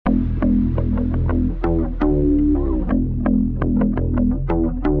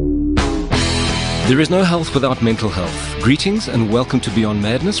There is no health without mental health. Greetings and welcome to Beyond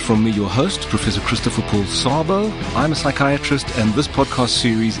Madness from me, your host, Professor Christopher Paul Sabo. I'm a psychiatrist and this podcast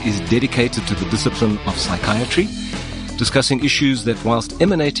series is dedicated to the discipline of psychiatry, discussing issues that, whilst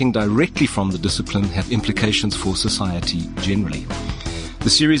emanating directly from the discipline, have implications for society generally. The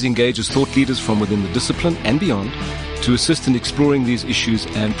series engages thought leaders from within the discipline and beyond to assist in exploring these issues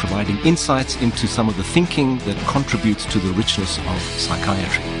and providing insights into some of the thinking that contributes to the richness of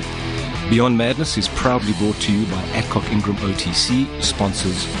psychiatry. Beyond Madness is proudly brought to you by Adcock Ingram OTC,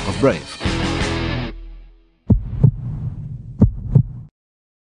 sponsors of Brave.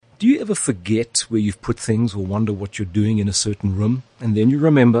 Do you ever forget where you've put things or wonder what you're doing in a certain room, and then you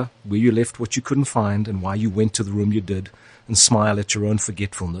remember where you left what you couldn't find and why you went to the room you did, and smile at your own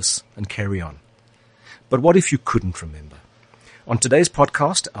forgetfulness and carry on? But what if you couldn't remember? On today's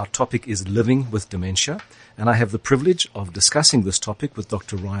podcast, our topic is living with dementia, and I have the privilege of discussing this topic with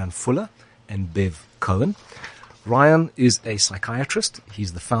Dr. Ryan Fuller and Bev Cohen. Ryan is a psychiatrist.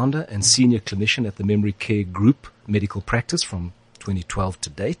 He's the founder and senior clinician at the Memory Care Group medical practice from 2012 to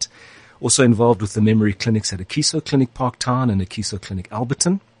date. Also involved with the memory clinics at Akiso Clinic Parktown and Akiso Clinic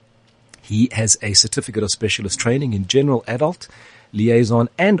Alberton. He has a certificate of specialist training in general adult, liaison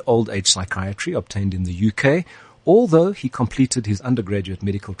and old age psychiatry obtained in the UK, although he completed his undergraduate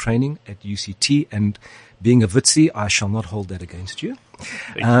medical training at UCT, and being a Witsi, I shall not hold that against you.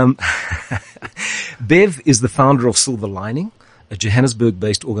 Bev is the founder of Silver Lining, a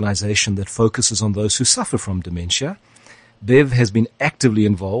Johannesburg-based organization that focuses on those who suffer from dementia. Bev has been actively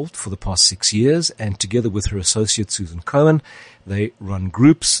involved for the past 6 years, and together with her associate Susan Cohen, they run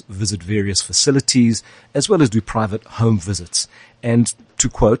groups, visit various facilities, as well as do private home visits. And to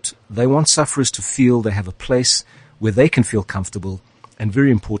quote, they want sufferers to feel they have a place where they can feel comfortable, and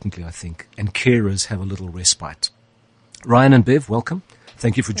very importantly, I think, and carers have a little respite. Ryan and Bev, welcome.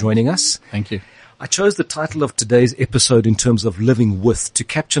 Thank you for joining us. Thank you. I chose the title of today's episode in terms of living with, to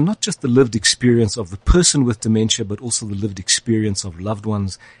capture not just the lived experience of the person with dementia, but also the lived experience of loved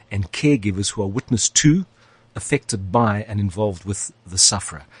ones and caregivers who are witness to, affected by, and involved with the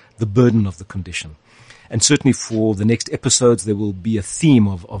sufferer, the burden of the condition. And certainly for the next episodes, there will be a theme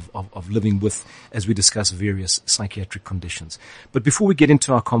of living with as we discuss various psychiatric conditions. But before we get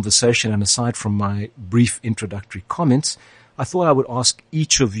into our conversation, and aside from my brief introductory comments, I thought I would ask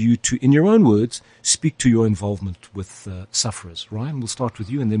each of you to, in your own words, speak to your involvement with sufferers. Ryan, we'll start with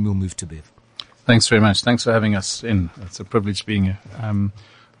you and then we'll move to Bev. Thanks very much. Thanks for having us in. It's a privilege being here. I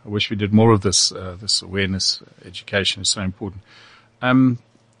wish we did more of this. This awareness, education is so important.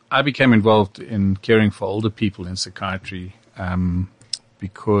 I became involved in caring for older people in psychiatry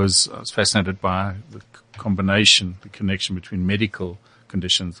because I was fascinated by the combination, the connection between medical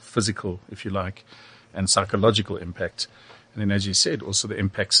conditions, physical, if you like, and psychological impact. And then, as you said, also the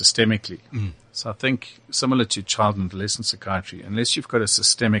impact systemically. So I think, similar to child and adolescent psychiatry, unless you've got a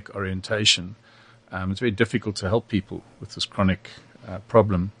systemic orientation, it's very difficult to help people with this chronic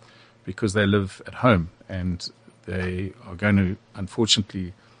problem because they live at home and they are going to,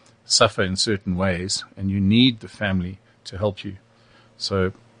 unfortunately, suffer in certain ways, and you need the family to help you.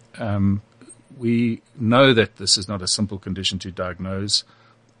 So we know that this is not a simple condition to diagnose.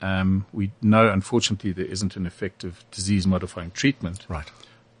 We know, unfortunately, there isn't an effective disease-modifying treatment, right?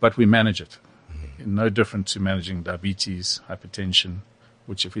 But we manage it. No different to managing diabetes, hypertension,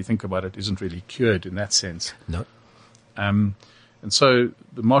 which, if we think about it, isn't really cured in that sense. No. And so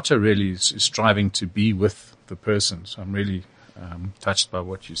the motto really is striving to be with the person. So I'm really touched by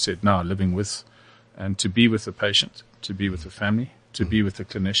what you said now, living with, and to be with the patient, to be with the family, to be with the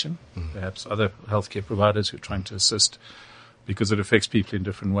clinician, perhaps other healthcare providers who are trying to assist, because it affects people in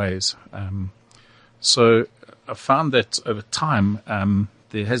different ways. So I found that over time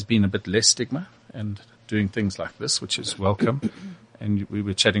there has been a bit less stigma and doing things like this, which is welcome. And we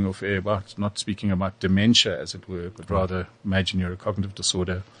were chatting off air about not speaking about dementia, as it were, but rather major neurocognitive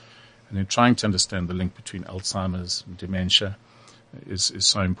disorder. And then trying to understand the link between Alzheimer's and dementia is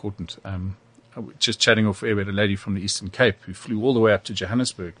so important. Just chatting off air with a lady from the Eastern Cape who flew all the way up to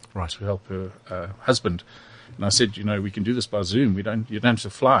Johannesburg to help her husband. And I said, we can do this by Zoom. You don't have to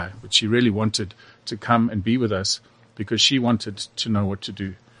fly. But she really wanted to come and be with us because she wanted to know what to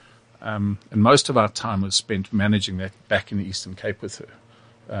do. And most of our time was spent managing that back in the Eastern Cape with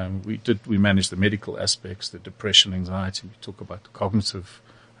her. We managed the medical aspects, the depression, anxiety. We talk about the cognitive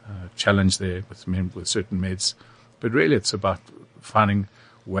challenge there with certain meds. But really it's about finding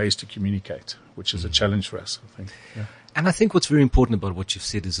ways to communicate, which is a challenge for us, I think. Yeah. And I think what's very important about what you've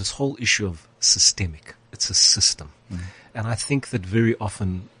said is this whole issue of systemic. It's a system. And I think that very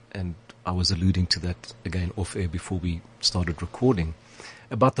often, and I was alluding to that again off air before we started recording,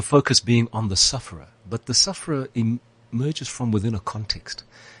 about the focus being on the sufferer. But the sufferer emerges from within a context.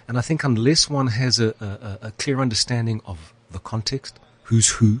 And I think unless one has a clear understanding of the context, who's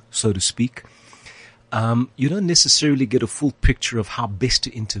who, so to speak, you don't necessarily get a full picture of how best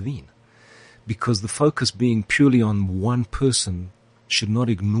to intervene. Because the focus being purely on one person should not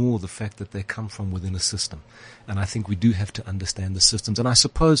ignore the fact that they come from within a system. And I think we do have to understand the systems. And I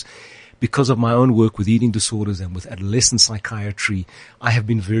suppose because of my own work with eating disorders and with adolescent psychiatry, I have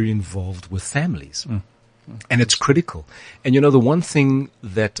been very involved with families. And it's critical. And the one thing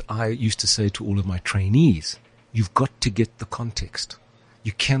that I used to say to all of my trainees, you've got to get the context.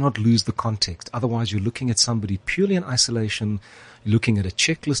 You cannot lose the context. Otherwise, you're looking at somebody purely in isolation. You're looking at a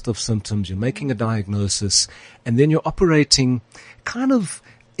checklist of symptoms. You're making a diagnosis. And then you're operating kind of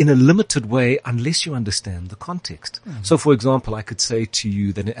in a limited way unless you understand the context. So, for example, I could say to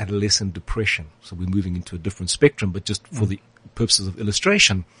you that in adolescent depression, so we're moving into a different spectrum, but just for the purposes of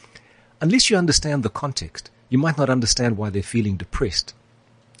illustration, unless you understand the context, you might not understand why they're feeling depressed.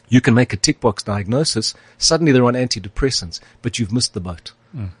 You can make a tick box diagnosis, suddenly they're on antidepressants, but you've missed the boat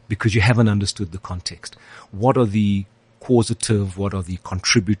because you haven't understood the context. What are the causative, what are the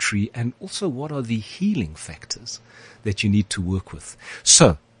contributory, and also what are the healing factors that you need to work with?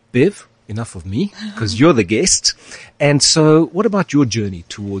 So, Bev, enough of me, because you're the guest. And so, what about your journey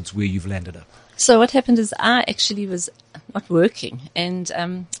towards where you've landed up? So what happened is I actually was not working, and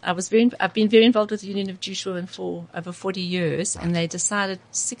I've been very involved with the Union of Jewish Women for over 40 years, and they decided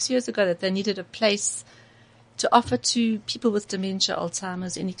 6 years ago that they needed a place to offer to people with dementia,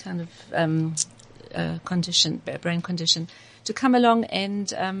 Alzheimer's, any kind of condition, brain condition, to come along and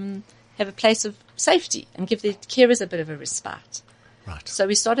have a place of safety and give their carers a bit of a respite. Right. So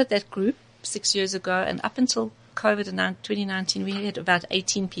we started that group 6 years ago, and up until COVID in 2019, we had about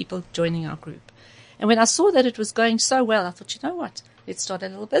 18 people joining our group. And when I saw that it was going so well, I thought, you know what, let's start a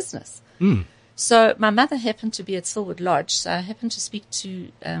little business. So my mother happened to be at Silwood Lodge, so I happened to speak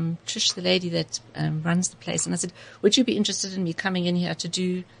to Trish, the lady that runs the place, and I said, would you be interested in me coming in here to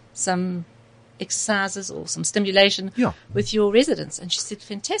do some exercises or some stimulation with your residents? And she said,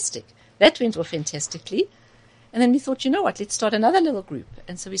 fantastic. That went off fantastically. And then we thought, you know what, let's start another little group.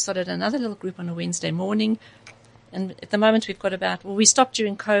 And so we started another little group on a Wednesday morning. And at the moment we've got we stopped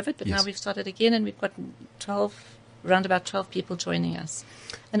during COVID, but now we've started again, and we've got around about 12 people joining us.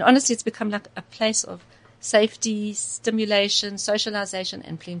 And honestly, it's become like a place of safety, stimulation, socialization,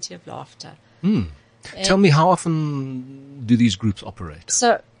 and plenty of laughter. Tell me, how often do these groups operate?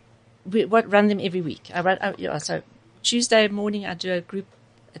 So we run them every week. So Tuesday morning I do a group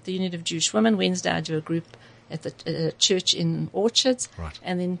at the Union of Jewish Women. Wednesday I do a group at the church in Orchards. Right.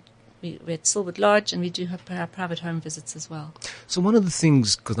 And then we're at Silwood Lodge, and we do have our private home visits as well. So one of the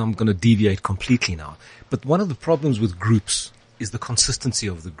things, because I'm going to deviate completely now, but one of the problems with groups is the consistency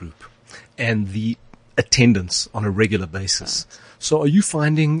of the group and the attendance on a regular basis. Right. So are you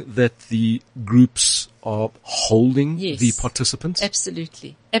finding that the groups are holding the participants?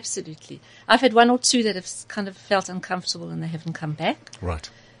 Absolutely. Absolutely. I've had one or two that have kind of felt uncomfortable and they haven't come back. Right.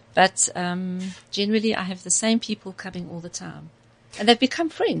 But generally I have the same people coming all the time. And they've become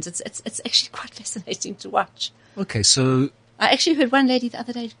friends. It's actually quite fascinating to watch. Okay, so I actually heard one lady the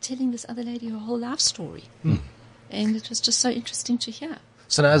other day telling this other lady her whole life story. And it was just so interesting to hear.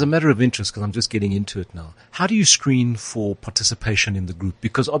 So now, as a matter of interest, because I'm just getting into it now, how do you screen for participation in the group?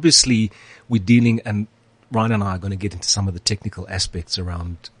 Because obviously we're dealing, and Ryan and I are going to get into some of the technical aspects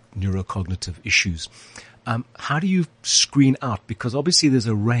around neurocognitive issues. How do you screen out? Because obviously there's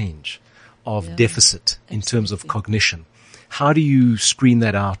a range of deficit in terms of cognition. How do you screen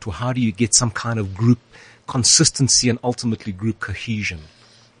that out, or how do you get some kind of group consistency and ultimately group cohesion?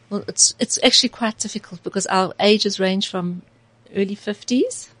 Well, it's actually quite difficult because our ages range from early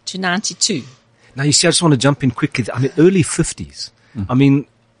 50s to 92. Now, you see, I just want to jump in quickly. I mean, early 50s. I mean,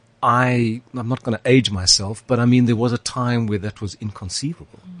 I'm not going to age myself, but I mean, there was a time where that was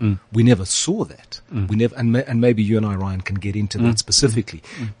inconceivable. We never saw that. We never, and maybe you and I, Ryan, can get into that specifically.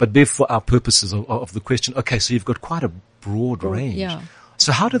 But Bev, for our purposes of the question, okay, so you've got quite a broad range. Yeah.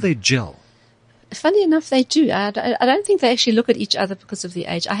 So how do they gel? Funny enough, they do. I don't think they actually look at each other because of the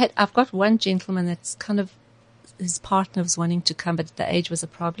age. I've got one gentleman that's kind of, his partner was wanting to come, but the age was a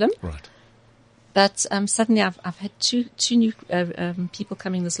problem. Right. But suddenly I've had two new people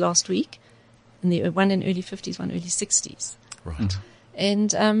coming this last week, and one in early 50s, one early 60s. Right.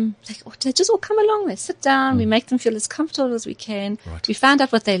 And they just all come along. They sit down. We make them feel as comfortable as we can. Right. We find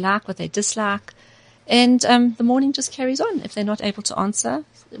out what they like, what they dislike. And the morning just carries on. If they're not able to answer,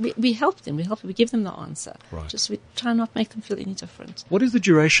 we help them. We give them the answer. Right. Just we try not make them feel any different. What is the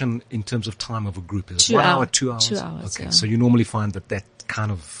duration in terms of time of a group? Is it 2 1 hour, hours. 2 hours? 2 hours, Okay, yeah. so you normally find that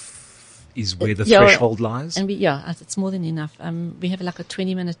kind of is where the Yeah, threshold lies? And it's more than enough. We have like a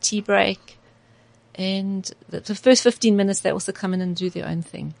 20-minute tea break. And the first 15 minutes, they also come in and do their own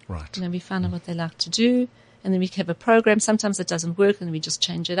thing. Right. We find out what they like to do. And then we have a program. Sometimes it doesn't work, and we just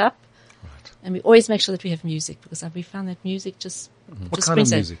change it up. Right. And we always make sure that we have music, because we found that music just What kind of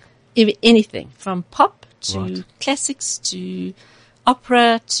brings music? anything from pop to Right. classics to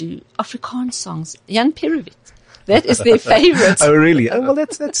opera to Afrikaans songs. Jan Perovic. That is their favorite. Oh, really? Oh, well,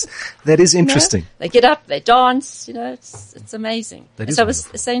 that is interesting. They get up, they dance, it's amazing. That And is so I was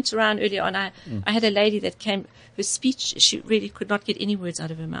wonderful. saying to Ryan earlier on, I had a lady that came, her speech, she really could not get any words out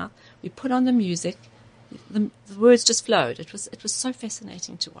of her mouth. We put on the music, the words just flowed. It was so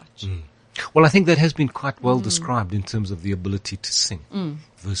fascinating to watch. Well, I think that has been quite well described in terms of the ability to sing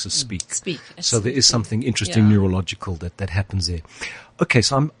versus speak. Speak, So there is absolutely. something interesting Yeah. neurological that happens there. Okay,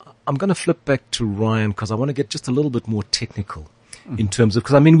 so I'm going to flip back to Ryan because I want to get just a little bit more technical in terms of,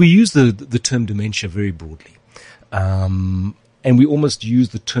 because we use the term dementia very broadly. And we almost use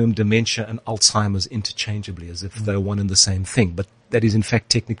the term dementia and Alzheimer's interchangeably as if they're one and the same thing, but that is in fact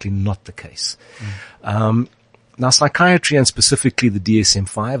technically not the case. Now, psychiatry and specifically the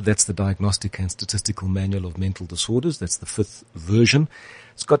DSM-5, that's the Diagnostic and Statistical Manual of Mental Disorders. That's the 5th version.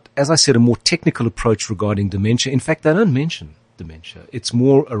 It's got, as I said, a more technical approach regarding dementia. In fact, they don't mention dementia. It's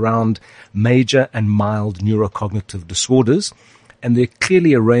more around major and mild neurocognitive disorders. And there are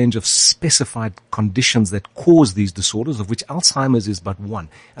clearly a range of specified conditions that cause these disorders, of which Alzheimer's is but one.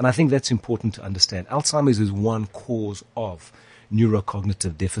 And I think that's important to understand. Alzheimer's is one cause of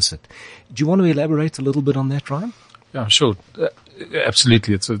neurocognitive deficit. Do you want to elaborate a little bit on that, Ryan? Yeah, sure.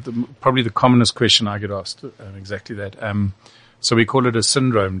 Absolutely. It's probably the commonest question I get asked, exactly that. So we call it a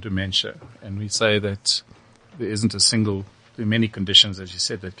syndrome dementia, and we say that there isn't there are many conditions, as you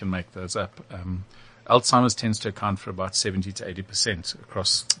said, that can make those up. Alzheimer's tends to account for about 70 to 80%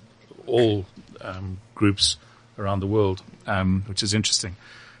 across all groups around the world, which is interesting.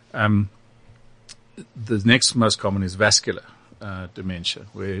 The next most common is vascular dementia,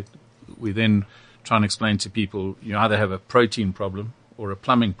 where we then try and explain to people you either have a protein problem or a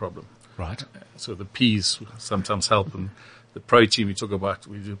plumbing problem. Right. So the P's sometimes help, and the protein we do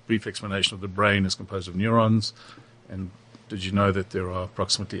a brief explanation of the brain is composed of neurons. And did you know that there are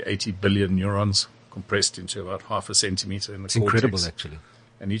approximately 80 billion neurons compressed into about half a centimeter in the It's cortex? incredible, actually.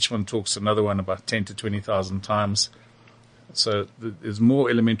 And each one talks to another one about 10 to 20,000 times. So there's more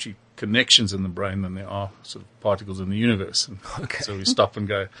elementary connections in the brain than there are sort of particles in the universe. And Okay. so we stop and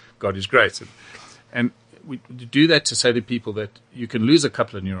go, God is great. And we do that to say to people that you can lose a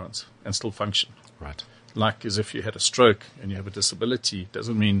couple of neurons and still function. Right. Like as if you had a stroke and you have a disability,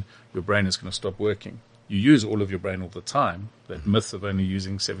 doesn't mean your brain is going to stop working. You use all of your brain all the time. That myth of only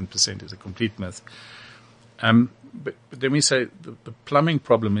using 7% is a complete myth. But then we say the plumbing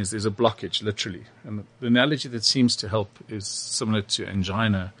problem is there's a blockage, literally. And the analogy that seems to help is similar to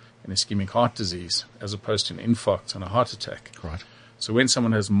angina and ischemic heart disease, as opposed to an infarct and a heart attack. Right. So when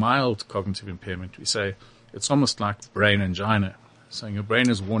someone has mild cognitive impairment, we say it's almost like brain angina, saying your brain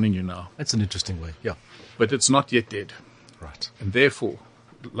is warning you now, That's an interesting way. Yeah. but it's not yet dead. Right. And therefore,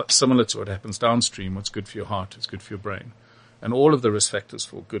 similar to what happens downstream, what's good for your heart is good for your brain. And all of the risk factors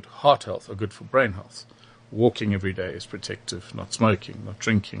for good heart health are good for brain health. Walking every day is protective, not smoking, not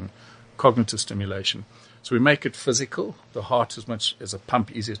drinking, cognitive stimulation. So we make it physical. The heart is much as a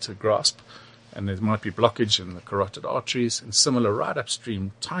pump, easier to grasp. And there might be blockage in the carotid arteries, and similar right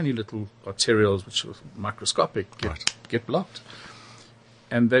upstream, tiny little arterioles, which are microscopic, get blocked.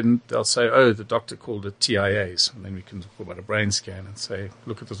 And then they'll say, oh, the doctor called it TIAs. And then we can talk about a brain scan and say,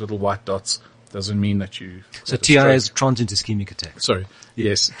 look at those little white dots. Doesn't mean that you... So had a TI is stroke. transient ischemic attack. Sorry.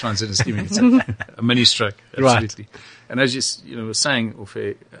 Yes, transient ischemic attack. A mini stroke. Absolutely. And as you were saying,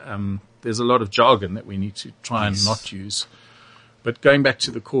 Orphe, there's a lot of jargon that we need to try and not use. But going back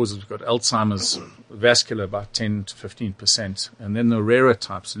to the causes, we've got Alzheimer's, vascular, about 10 to 15%. And then the rarer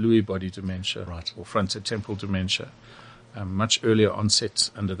types, Lewy body dementia or frontotemporal dementia. Much earlier onset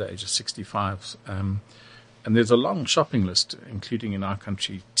under the age of 65. And there's a long shopping list, including in our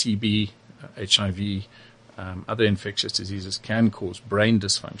country, TB, HIV, other infectious diseases can cause brain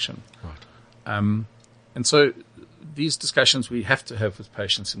dysfunction. Right. And so these discussions we have to have with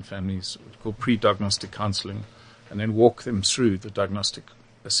patients and families, called pre-diagnostic counseling, and then walk them through the diagnostic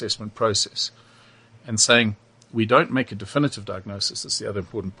assessment process. And saying, we don't make a definitive diagnosis, that's the other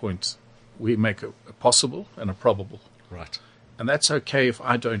important point. We make a possible and a probable. Right. And that's okay if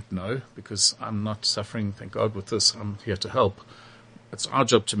I don't know, because I'm not suffering, thank God, with this. I'm here to help. It's our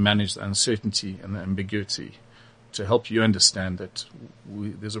job to manage the uncertainty and the ambiguity, to help you understand that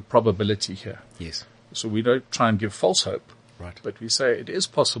there's a probability here. Yes. So we don't try and give false hope, Right. but we say it is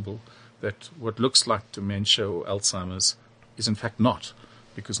possible that what looks like dementia or Alzheimer's is in fact not,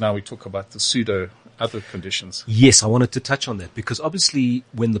 because now we talk about the pseudo other conditions. Yes, I wanted to touch on that because obviously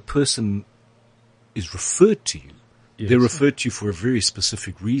when the person is referred to you, they're referred to you for a very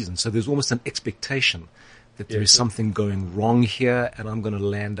specific reason. So there's almost an expectation that there is something going wrong here and I'm going to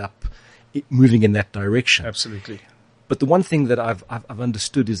land up moving in that direction. Absolutely. But the one thing that I've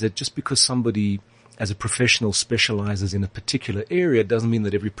understood is that just because somebody as a professional specializes in a particular area doesn't mean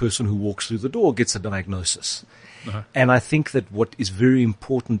that every person who walks through the door gets a diagnosis. Uh-huh. And I think that what is very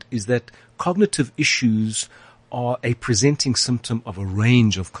important is that cognitive issues are a presenting symptom of a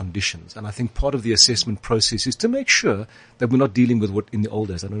range of conditions. And I think part of the assessment process is to make sure that we're not dealing with what in the old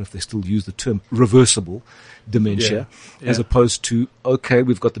days, I don't know if they still use the term reversible dementia, as opposed to, okay,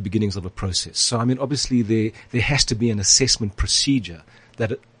 we've got the beginnings of a process. So, I mean, obviously there has to be an assessment procedure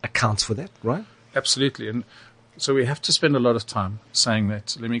that accounts for that, right? Absolutely. And so we have to spend a lot of time saying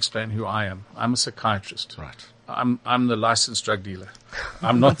that. Let me explain who I am. I'm a psychiatrist. Right. I'm the licensed drug dealer.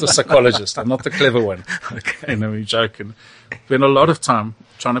 I'm not the psychologist. I'm not the clever one. Okay. You know, we joke and spend a lot of time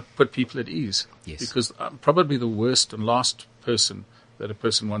trying to put people at ease. Yes. Because I'm probably the worst and last person that a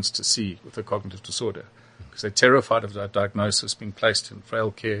person wants to see with a cognitive disorder. Because they're terrified of that diagnosis, being placed in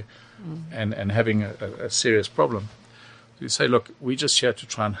frail care and having a serious problem. So you say, look, we're just here to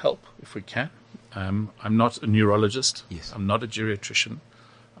try and help if we can. I'm not a neurologist. Yes. I'm not a geriatrician.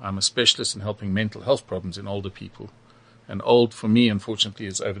 I'm a specialist in helping mental health problems in older people. And old, for me, unfortunately,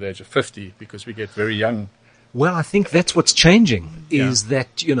 is over the age of 50 because we get very young. Well, I think that's what's changing is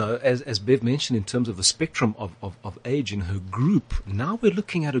that, you know, as Bev mentioned in terms of the spectrum of age in her group, now we're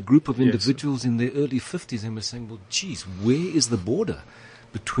looking at a group of individuals in their early 50s and we're saying, well, geez, where is the border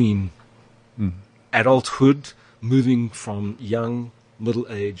between adulthood moving from young, middle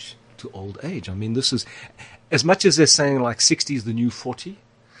age to old age? I mean, this is, as much as they're saying like 60 is the new 40,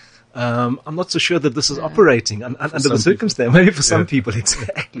 I'm not so sure that this is operating under the circumstance. Maybe for some people,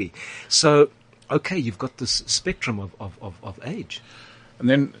 exactly. So, okay, you've got this spectrum of age. And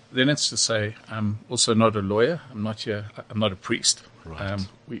then it's to say, I'm also not a lawyer. I'm not a priest. Right.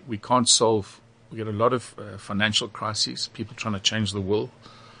 We can't solve, we get a lot of financial crises, people trying to change the will,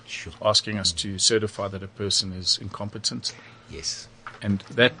 Sure. asking us to certify that a person is incompetent. Yes. And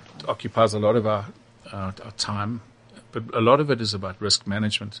that occupies a lot of our time. But a lot of it is about risk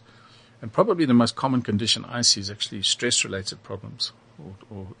management. And probably the most common condition I see is actually stress-related problems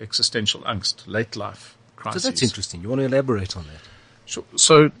or existential angst, late life crises. So that's interesting. You want to elaborate on that? Sure.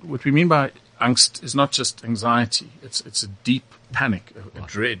 So what we mean by angst is not just anxiety. It's a deep panic, a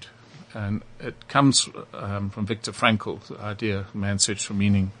dread. And it comes from Viktor Frankl, the idea of man's search for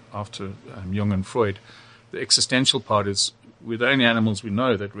meaning after Jung and Freud. The existential part is we're the only animals we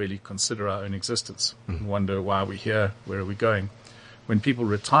know that really consider our own existence and wonder why we're here, where are we going. When people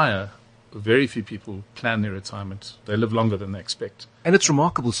retire, very few people plan their retirement. They live longer than they expect. And it's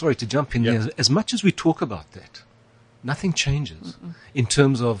remarkable, sorry to jump in there, as much as we talk about that, nothing changes in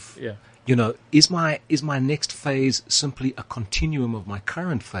terms of, you know, is my next phase simply a continuum of my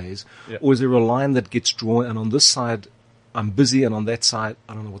current phase, or is there a line that gets drawn and on this side I'm busy and on that side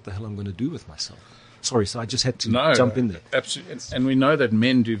I don't know what the hell I'm going to do with myself? Sorry, so I just had to jump in there. Absolutely. And we know that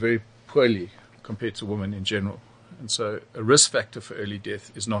men do very poorly compared to women in general. And so a risk factor for early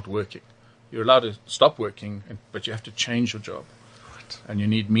death is not working. You're allowed to stop working, but you have to change your job. Right. And you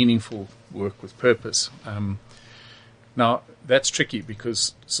need meaningful work with purpose. Now, that's tricky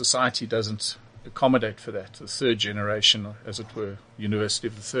because society doesn't accommodate for that. The third generation, as it were, university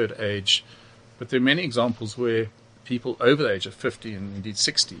of the third age. But there are many examples where people over the age of 50 and indeed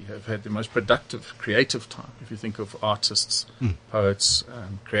 60 have had the most productive, creative time. If you think of artists, poets,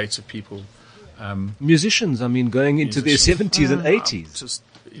 creative people. Musicians, I mean, going into their 70s and 80s. Just,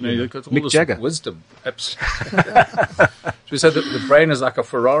 you know, you've got all Mick this Jagger. wisdom. Absolutely. So we said that the brain is like a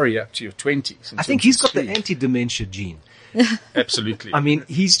Ferrari up to your 20s. I think he's got the anti-dementia gene. Absolutely. I mean,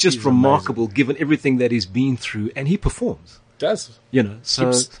 he's just remarkable given everything that he's been through, and he performs. Does. You know,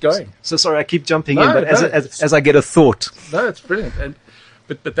 so Keeps going. So sorry, I keep jumping in, but as I get a thought. No, it's brilliant.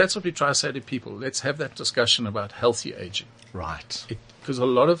 But that's what we try to say to people. Let's have that discussion about healthy aging. Right. Because a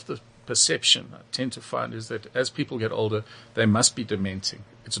lot of the perception I tend to find is that as people get older, they must be dementing.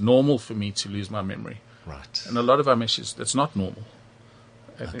 It's normal for me to lose my memory. Right. And a lot of our messages, that's not normal.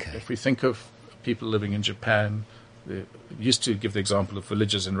 I think Okay. if we think of people living in Japan, used to give the example of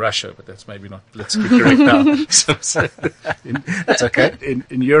villages in Russia, but that's maybe not politically correct now. So That's okay.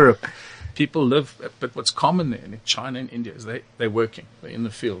 in Europe, people live, but what's common there in China and India is they're working. They're in the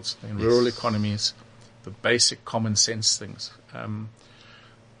fields. They're in rural economies, the basic common sense things.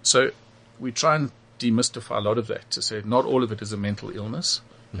 So we try and demystify a lot of that to say not all of it is a mental illness.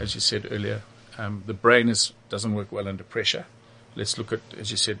 As you said earlier, the brain doesn't work well under pressure. Let's look at,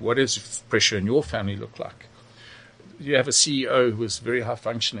 as you said, what does pressure in your family look like? You have a CEO who was very high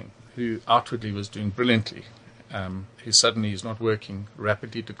functioning, who outwardly was doing brilliantly, who suddenly is not working,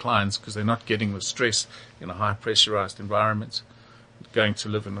 rapidly declines because they're not getting the stress in a high pressurized environment. Going to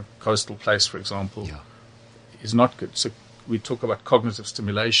live in a coastal place, for example, is not good. So we talk about cognitive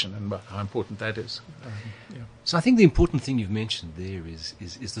stimulation and about how important that is. So I think the important thing you've mentioned there is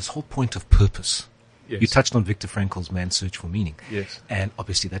this whole point of purpose. Yes. You touched on Viktor Frankl's Man's Search for Meaning. Yes. And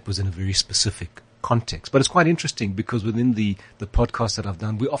obviously that was in a very specific context. But it's quite interesting because within the podcast that I've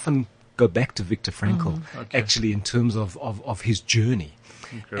done, we often go back to Viktor Frankl, actually in terms of his journey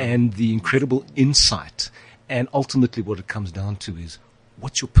and the incredible insight. And ultimately what it comes down to is,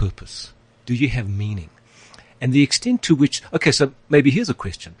 what's your purpose? Do you have meaning? And the extent to which, okay, so maybe here's a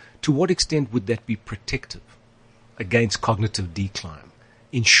question. To what extent would that be protective against cognitive decline,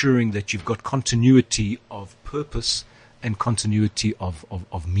 ensuring that you've got continuity of purpose and continuity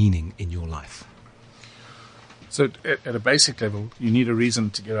of meaning in your life? So at a basic level, you need a reason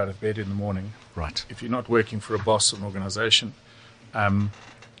to get out of bed in the morning. Right. If you're not working for a boss or an organization, and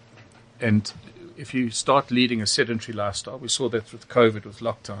if you start leading a sedentary lifestyle, we saw that with COVID, with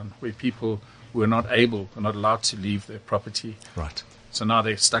lockdown, where people were not allowed to leave their property. Right. So now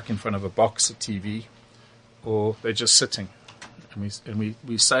they're stuck in front of a box, a TV, or they're just sitting. And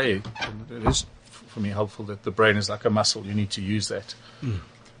we say, and it is for me helpful, that the brain is like a muscle. You need to use that.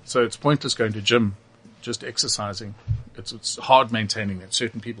 So it's pointless going to gym, just exercising. It's hard maintaining that.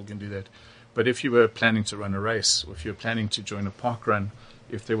 Certain people can do that. But if you were planning to run a race, or if you're planning to join a park run,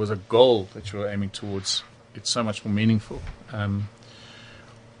 if there was a goal that you were aiming towards, it's so much more meaningful.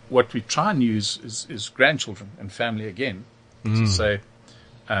 What we try and use is grandchildren and family again. To say,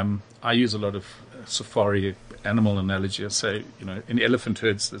 I use a lot of safari animal analogy. I say, in elephant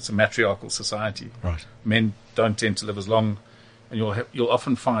herds, it's a matriarchal society. Right. Men don't tend to live as long, and you'll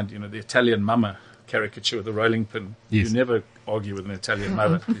often find, the Italian mama caricature with the rolling pin. Yes. You never argue with an Italian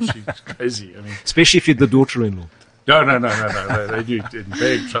mother. She's crazy. Especially if you're the daughter-in-law. No. They do in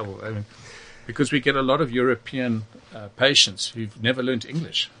big trouble. Because we get a lot of European patients who've never learned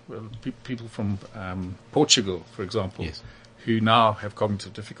English. Well, people from Portugal, for example, yes, who now have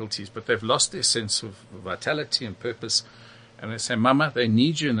cognitive difficulties, but they've lost their sense of vitality and purpose. And they say, Mama, they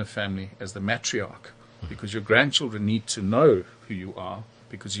need you in the family as the matriarch, because your grandchildren need to know who you are,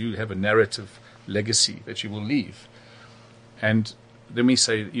 because you have a narrative legacy that you will leave. And then we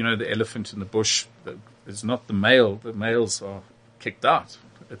say, the elephant in the bush, it's not the male. The males are kicked out.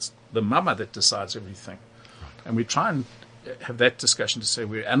 It's the mama that decides everything. Right. And we try and have that discussion to say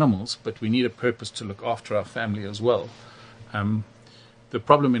we're animals, but we need a purpose to look after our family as well. The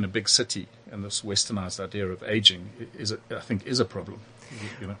problem in a big city and this westernized idea of aging is a problem.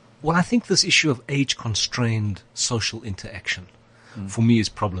 Well, I think this issue of age-constrained social interaction for me is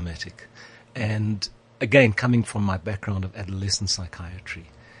problematic. And again, coming from my background of adolescent psychiatry,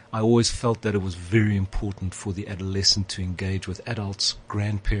 I always felt that it was very important for the adolescent to engage with adults,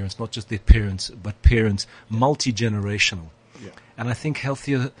 grandparents, not just their parents, but parents, multi-generational. Yeah. And I think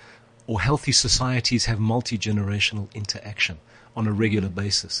healthy societies have multi-generational interaction on a regular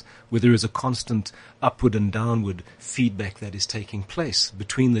basis, where there is a constant upward and downward feedback that is taking place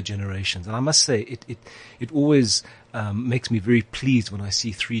between the generations. And I must say, it always makes me very pleased when I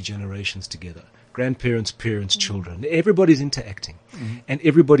see three generations together. Grandparents, parents, children. Everybody's interacting, and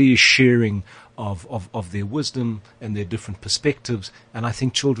everybody is sharing of their wisdom and their different perspectives. And I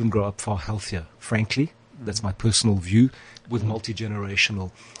think children grow up far healthier, frankly. That's my personal view, with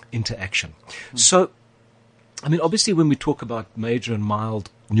multi-generational interaction. So, obviously when we talk about major and mild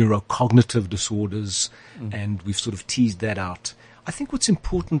neurocognitive disorders, and we've sort of teased that out, I think what's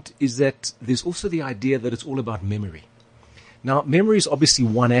important is that there's also the idea that it's all about memory. Now, memory is obviously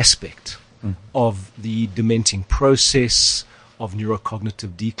one aspect of the dementing process of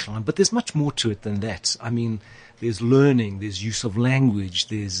neurocognitive decline, but there's much more to it than that. There's learning, there's use of language,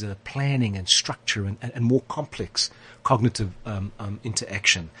 there's planning and structure and more complex cognitive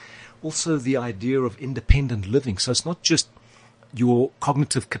interaction. Also the idea of independent living. So it's not just your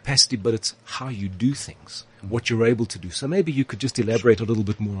cognitive capacity, but it's how you do things, what you're able to do. So maybe you could just elaborate a little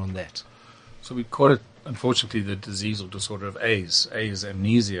bit more on that. So we call it unfortunately, the disease or disorder of AIS. A is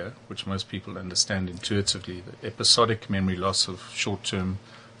amnesia, which most people understand intuitively. The episodic memory loss of short-term,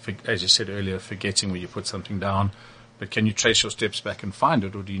 as you said earlier, forgetting where you put something down. But can you trace your steps back and find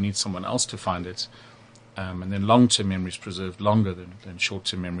it, or do you need someone else to find it? And then long-term memory is preserved longer than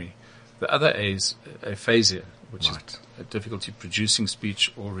short-term memory. The other A is aphasia, which is a difficulty producing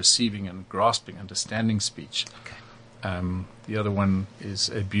speech or receiving and grasping, understanding speech. Okay. The other one is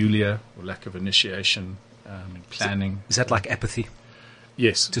abulia, or lack of initiation, planning. Is that like apathy?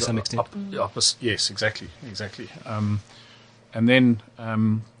 Yes. To some extent? Yes, exactly. And then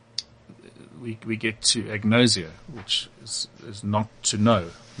we get to agnosia, which is not to know,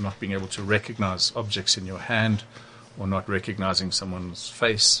 not being able to recognize objects in your hand, or not recognizing someone's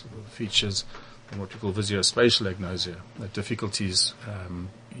face or features, and what we call visuospatial agnosia, the difficulties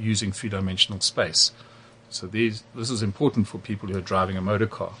using three-dimensional space. So this is important for people who are driving a motor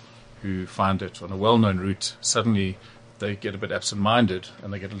car, who find it on a well-known route, suddenly they get a bit absent-minded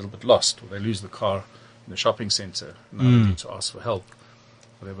and they get a little bit lost, or they lose the car in the shopping center, and now they need to ask for help.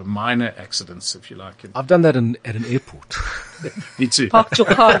 Or they have minor accidents, if you like. I've done that at an airport. Me too. Parked your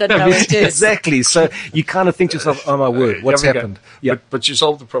car, don't know where it is. Exactly. So you kind of think to yourself, oh my word, what's Here we go. happened? Yeah. But you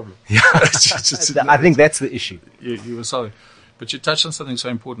solved the problem. Yeah. I think that's the issue. You were sorry. But you touched on something so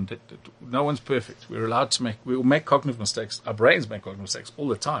important that no one's perfect. We're allowed to we will make cognitive mistakes. Our brains make cognitive mistakes all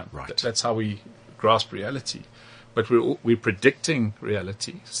the time. Right. That's how we grasp reality. But we're predicting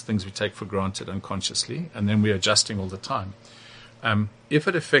reality, things we take for granted unconsciously, and then we're adjusting all the time. If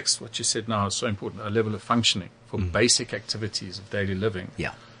it affects what you said now is so important, our level of functioning for basic activities of daily living,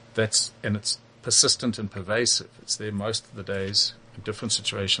 Yeah. and it's persistent and pervasive. It's there most of the days in different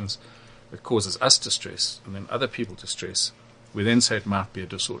situations. It causes us to stress and then other people to stress. We then say it might be a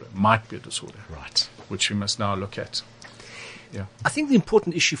disorder, Right. which we must now look at. Yeah. I think the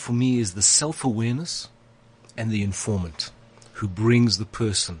important issue for me is the self-awareness and the informant who brings the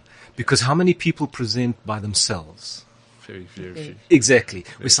person. Because how many people present by themselves? Very, very few. Exactly.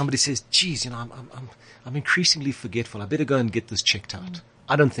 Where somebody says, geez, I'm increasingly forgetful. I better go and get this checked out.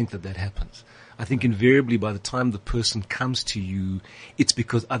 I don't think that happens. I think invariably by the time the person comes to you, it's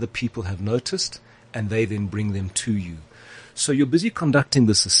because other people have noticed and they then bring them to you. So you're busy conducting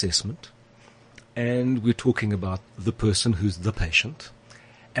this assessment, and we're talking about the person who's the patient.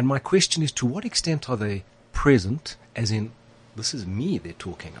 And my question is, to what extent are they present, as in, this is me they're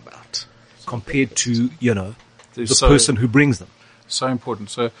talking about, compared to, the person who brings them? So important.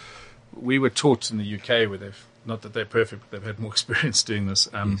 So we were taught in the UK, where not that they're perfect, but they've had more experience doing this.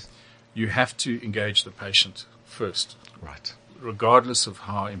 Yes. You have to engage the patient first. Right. Regardless of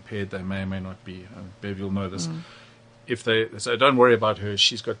how impaired they may or may not be. Bev, you'll know this. If they say, don't worry about her,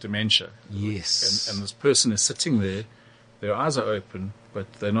 she's got dementia. Yes. And this person is sitting there, their eyes are open,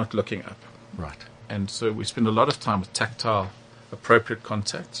 but they're not looking up. Right. And so we spend a lot of time with tactile, appropriate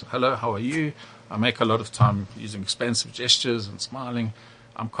contact. Hello, how are you? I make a lot of time using expansive gestures and smiling.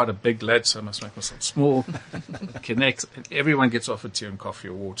 I'm quite a big lad, so I must make myself small. Connect. And everyone gets offered tea and coffee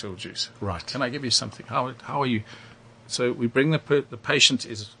or water or juice. Right. Can I give you something? How are you? So we bring the patient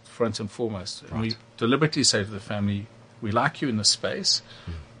is front and foremost. And we deliberately say to the family, we like you in this space,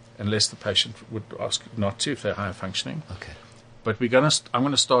 unless the patient would ask not to if they're higher functioning. Okay. But I'm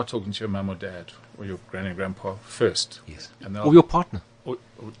going to start talking to your mum or dad or your granny and grandpa first. Yes. And Or your partner. Or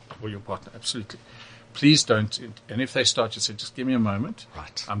your partner, absolutely. Please don't. And if they start to say, just give me a moment.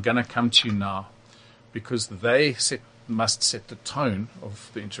 Right. I'm going to come to you now, because they must set the tone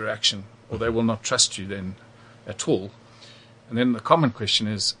of the interaction, or they will not trust you then at all. And then the common question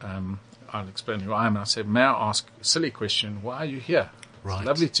is, I'll explain who I am. And I say, may I ask a silly question? Why are you here? Right. It's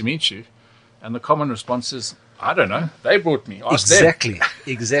lovely to meet you. And the common response is, I don't know. They brought me. Ask them.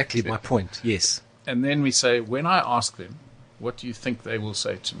 Exactly my point. Yes. And then we say, when I ask them, what do you think they will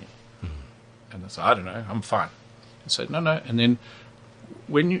say to me? And they say, I don't know, I'm fine. I say, no. And then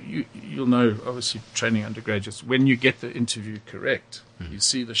when you'll know, obviously training undergraduates, when you get the interview correct, you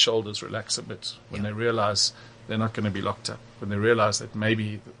see the shoulders relax a bit when they realize they're not going to be locked up, when they realize that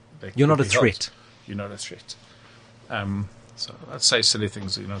maybe you're not a threat. You're not a threat. So I'd say silly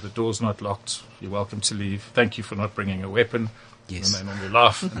things, the door's not locked, you're welcome to leave, thank you for not bringing a weapon. Yes. And they normally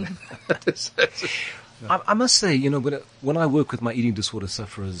laugh. I must say, when I work with my eating disorder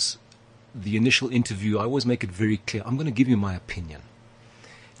sufferers, the initial interview, I always make it very clear, I'm going to give you my opinion.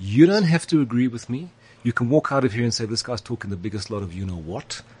 You don't have to agree with me. You can walk out of here and say, this guy's talking the biggest lot of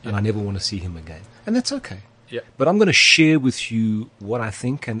you-know-what, and I never want to see him again. And that's okay. Yeah. But I'm going to share with you what I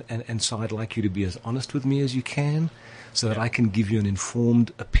think, and so I'd like you to be as honest with me as you can, so that I can give you an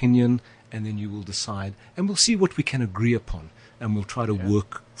informed opinion, and then you will decide, and we'll see what we can agree upon, and we'll try to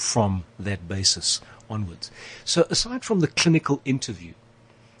work from that basis onwards. So aside from the clinical interview,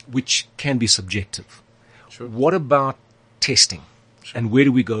 which can be subjective, Sure. what about testing? And where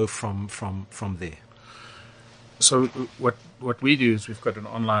do we go from there? So what we do is we've got an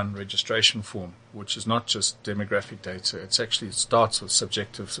online registration form, which is not just demographic data. It starts with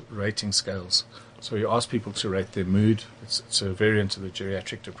subjective rating scales. So you ask people to rate their mood. It's a variant of the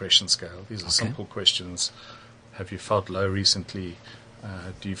geriatric depression scale. These are simple questions. Have you felt low recently?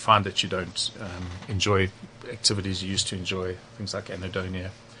 Do you find that you don't enjoy activities you used to enjoy? Things like anhedonia.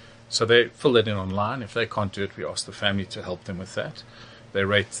 So they fill that in online. If they can't do it, we ask the family to help them with that. They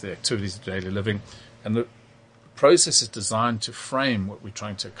rate the activities of daily living. And the process is designed to frame what we're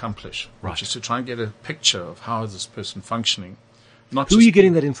trying to accomplish, which is to try and get a picture of how is this person functioning. Who are you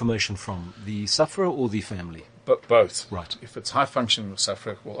getting that information from? The sufferer or the family? But both. Right. If it's high functioning, the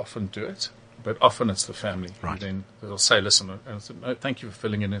sufferer will often do it, but often it's the family. Right. Then they'll say, listen, no, thank you for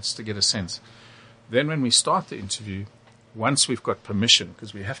filling in. It's to get a sense. Then when we start the interview, once we've got permission,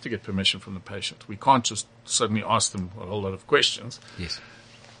 because we have to get permission from the patient, we can't just suddenly ask them a whole lot of questions. Yes.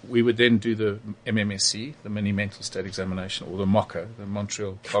 We would then do the MMSE, the Mini Mental State Examination, or the MOCA, the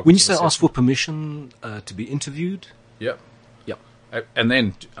Montreal Cognitive When you say ask Assessment. for permission to be interviewed? Yep. Yep. And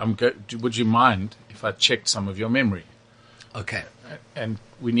then would you mind if I checked some of your memory? Okay. And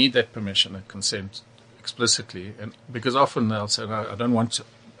we need that permission and consent explicitly, and because often they'll say, "No, I don't want to.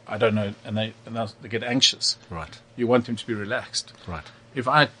 I don't know," and they get anxious. Right. You want them to be relaxed. Right. If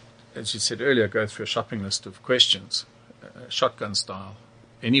I, as you said earlier, go through a shopping list of questions, shotgun style,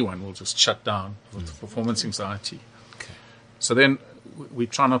 anyone will just shut down with performance anxiety. Okay. So then we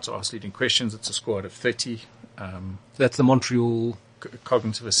try not to ask leading questions. It's a score out of 30. That's the Montreal.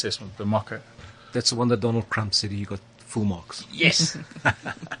 Cognitive assessment, the MOCA. That's the one that Donald Trump said he got full marks. Yes.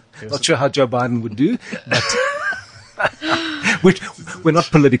 Not sure how Joe Biden would do, but we're not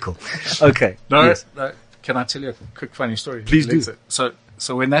political. Okay. No, Yes. no. Can I tell you a quick funny story? Please do.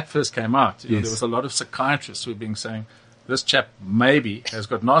 So when that first came out, Yes. there was a lot of psychiatrists who were being saying, this chap maybe has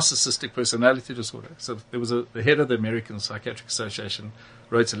got narcissistic personality disorder. So there was the head of the American Psychiatric Association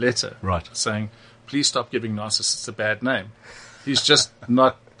wrote a letter saying, please stop giving narcissists a bad name. He's just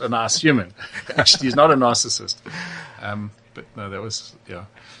not a nice human. Actually, he's not a narcissist. But no, that was, yeah.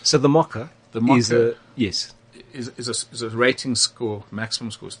 So the MOCA is a, yes. Is a rating score,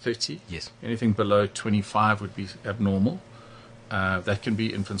 maximum score is 30. Yes. Anything below 25 would be abnormal. That can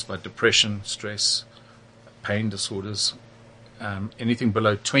be influenced by depression, stress, pain disorders. Anything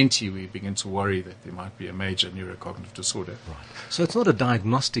below 20, we begin to worry that there might be a major neurocognitive disorder. Right. So it's not a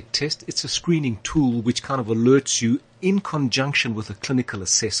diagnostic test, it's a screening tool which kind of alerts you in conjunction with a clinical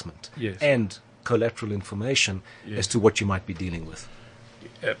assessment and collateral information as to what you might be dealing with.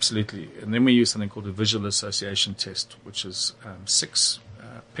 Absolutely. And then we use something called a visual association test, which is 6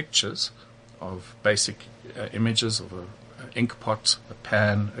 pictures of basic images of an ink pot, a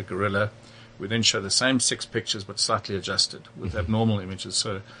pan, a gorilla. We then show the same 6 pictures but slightly adjusted with abnormal images.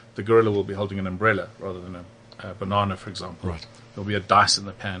 So the gorilla will be holding an umbrella rather than a banana, for example. Right. There'll be a dice in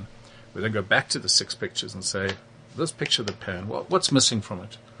the pan. We then go back to the 6 pictures and say, this picture of the pan, what's missing from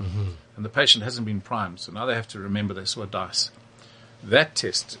it? Mm-hmm. And the patient hasn't been primed, so now they have to remember they saw a dice. That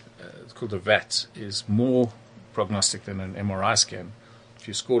test, it's called a VAT, is more prognostic than an MRI scan. If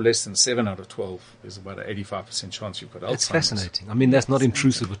you score less than 7 out of 12, there's about an 85% chance you've got Alzheimer's. That's fascinating. I mean, that's not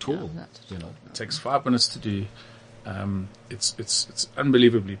intrusive at all. It takes 5 minutes to do. It's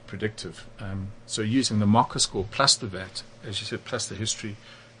unbelievably predictive. So using the MOCA score plus the VAT, as you said, plus the history,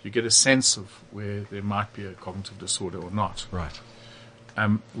 you get a sense of where there might be a cognitive disorder or not. Right.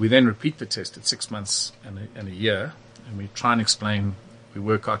 We then repeat the test at 6 months and a year, and we try and explain, we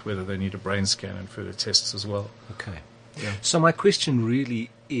work out whether they need a brain scan and further tests as well. Okay. Yeah. So my question really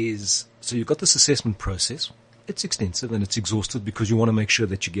is, so you've got this assessment process. It's extensive and it's exhaustive because you want to make sure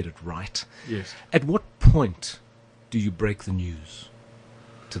that you get it right. Yes. At what point do you break the news?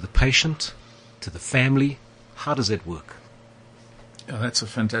 To the patient? To the family? How does that work? Oh, that's a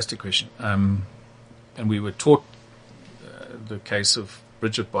fantastic question. And we were taught the case of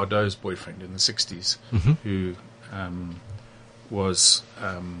Brigitte Bardot's boyfriend in the 60s, who was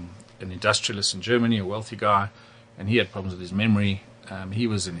an industrialist in Germany, a wealthy guy, and he had problems with his memory. He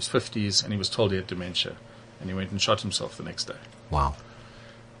was in his 50s, and he was told he had dementia, and he went and shot himself the next day. Wow.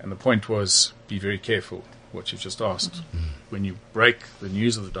 And the point was, be very careful what you've just asked. When you break the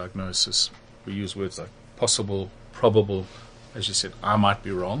news of the diagnosis, we use words like possible, probable. As you said, I might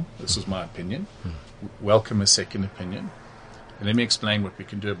be wrong. This is my opinion. Welcome a second opinion. And let me explain what we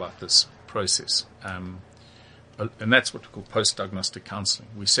can do about this process. And that's what we call post-diagnostic counseling.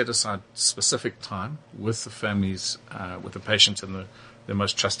 We set aside specific time with the families, with the patient and their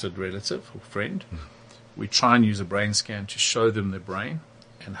most trusted relative or friend. we try and use a brain scan to show them their brain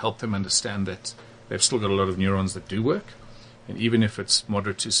and help them understand that they've still got a lot of neurons that do work. And even if it's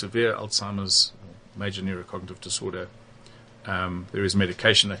moderate to severe Alzheimer's, major neurocognitive disorder, there is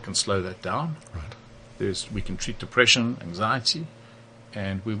medication that can slow that down. Right. We can treat depression, anxiety,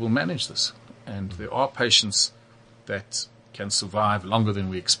 and we will manage this. And there are patients that can survive longer than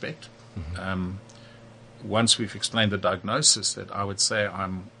we expect. Once we've explained the diagnosis, that I would say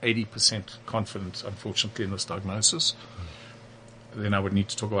I'm 80% confident, unfortunately, in this diagnosis, then I would need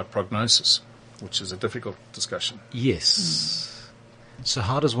to talk about prognosis, which is a difficult discussion. Yes. So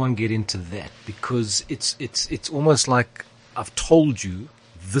how does one get into that? Because it's almost like I've told you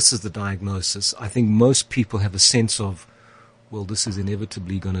this is the diagnosis. I think most people have a sense of, well, this is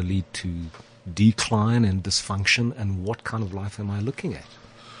inevitably going to lead to decline and dysfunction, and what kind of life am I looking at?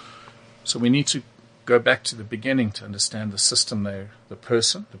 So we need to go back to the beginning to understand the system there, the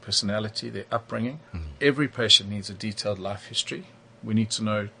person, the personality, their upbringing. Every patient needs a detailed life history. We need to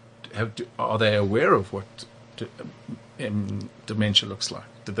know, are they aware of what dementia looks like?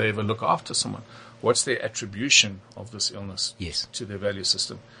 Did they ever look after someone? What's their attribution of this illness to their value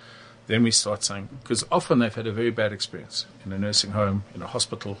system? Then we start saying, because often they've had a very bad experience in a nursing home, in a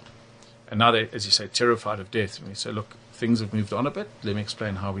hospital, and now they're, as you say, terrified of death. And we say, look, things have moved on a bit. Let me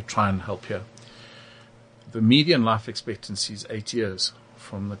explain how we try and help here. The median life expectancy is 8 years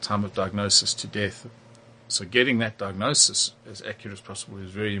from the time of diagnosis to death. So getting that diagnosis as accurate as possible is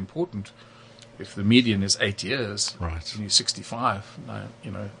very important. If the median is 8 years, right, and you're 65, now,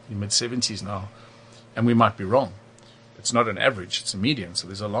 you're mid-70s now, and we might be wrong. It's not an average, it's a median, so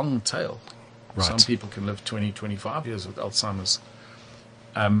there's a long tail. Right. Some people can live 20, 25 years with Alzheimer's.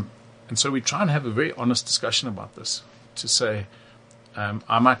 And so we try and have a very honest discussion about this to say,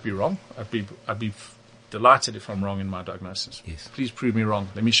 I might be wrong. I'd be delighted if I'm wrong in my diagnosis. Yes. Please prove me wrong.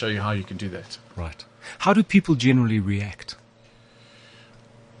 Let me show you how you can do that. Right. How do people generally react?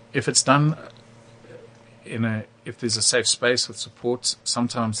 If it's done if there's a safe space with support,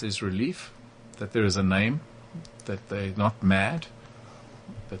 sometimes there's relief that there is a name, that they're not mad,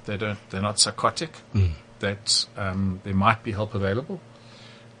 that they're not psychotic, that there might be help available.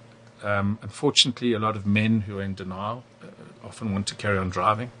 Unfortunately, a lot of men who are in denial often want to carry on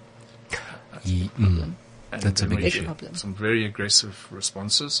driving. That's a big issue. Some very aggressive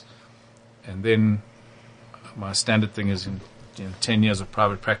responses. And then my standard thing is in 10 years of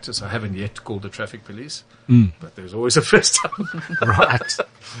private practice, I haven't yet called the traffic police, but there's always a first time. Right.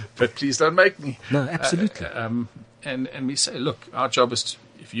 But please don't make me. No, absolutely. And we say, look, our job is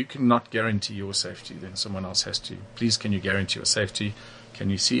if you cannot guarantee your safety, then someone else has to. Please, can you guarantee your safety? Can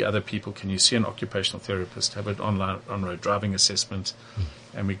you see other people? Can you see an occupational therapist? Have an on-road driving assessment.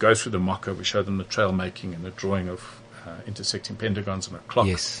 And we go through the mocker. We show them the trail making and the drawing of intersecting pentagons and a clock.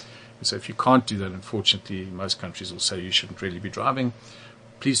 Yes. So if you can't do that, unfortunately, most countries will say you shouldn't really be driving.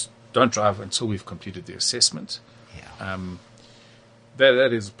 Please don't drive until we've completed the assessment. Yeah.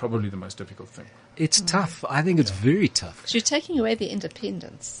 That is probably the most difficult thing. It's tough. I think it's very tough. Because you're taking away their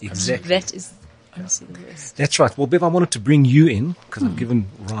independence. Exactly. That is honestly the worst. That's right. Well, Bev, I wanted to bring you in because I've given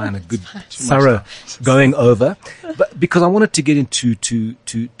Ryan a good, thorough going over, but because I wanted to get into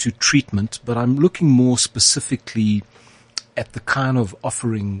to treatment, but I'm looking more specifically at the kind of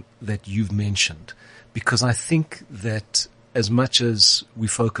offering that you've mentioned, because I think that as much as we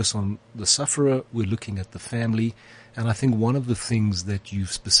focus on the sufferer, we're looking at the family. And I think one of the things that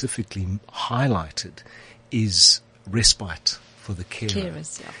you've specifically highlighted is respite for the carer.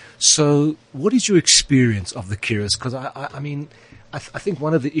 Carers, yeah. So what is your experience of the carers? Because I think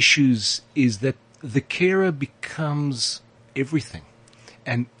one of the issues is that the carer becomes everything,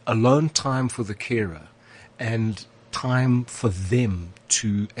 and alone time for the carer and time for them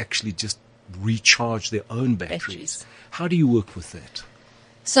to actually just recharge their own batteries. How do you work with that?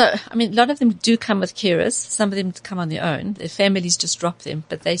 So, a lot of them do come with carers. Some of them come on their own. Their families just drop them,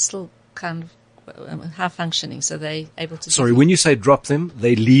 but they still kind of high functioning, so they're able to. Sorry, when you say drop them,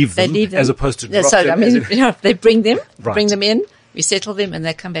 they leave them as opposed to drop them. They bring them, right. Bring them in, we settle them, and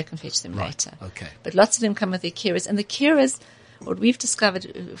they come back and fetch them later. Okay. But lots of them come with their carers, and the carers, what we've discovered,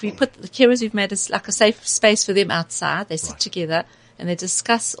 if we put the carers, we've made like a safe space for them outside. They sit together and they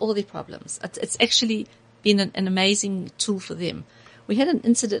discuss all their problems. It's actually been an amazing tool for them. We had an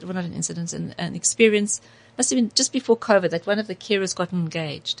incident, well, not an incident, an experience, must have been just before COVID, that one of the carers got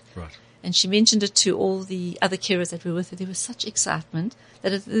engaged. Right. And she mentioned it to all the other carers that were with her. There was such excitement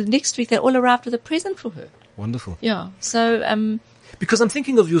that the next week they all arrived with a present for her. Wonderful. Yeah. So, Because I'm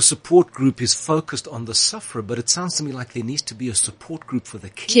thinking of your support group is focused on the sufferer, but it sounds to me like there needs to be a support group for the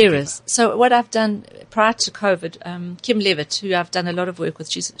carers. So what I've done prior to COVID, Kim Levitt, who I've done a lot of work with,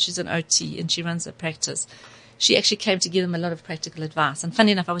 she's an OT and she runs a practice. She actually came to give them a lot of practical advice. And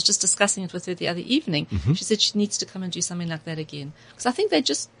funny enough, I was just discussing it with her the other evening. Mm-hmm. She said she needs to come and do something like that again. Because I think they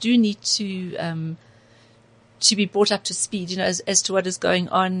just do need to be brought up to speed, as to what is going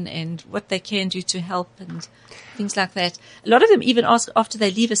on and what they can do to help and things like that. A lot of them even ask after they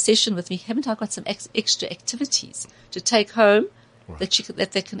leave a session with me, haven't I got some extra activities to take home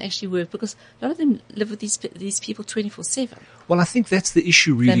that they can actually work? Because a lot of them live with these people 24/7. Well, I think that's the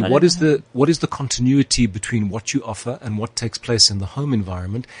issue really. What is the continuity between what you offer and what takes place in the home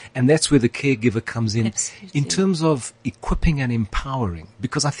environment? And that's where the caregiver comes in. Absolutely. In terms of equipping and empowering.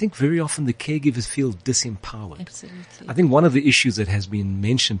 Because I think very often the caregivers feel disempowered. Absolutely. I think one of the issues that has been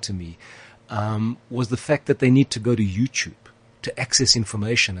mentioned to me was the fact that they need to go to YouTube to access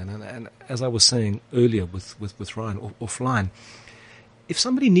information. And as I was saying earlier with Ryan offline, if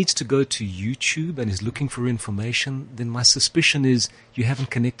somebody needs to go to YouTube and is looking for information, then my suspicion is you haven't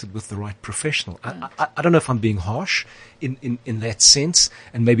connected with the right professional. I don't know if I'm being harsh in that sense,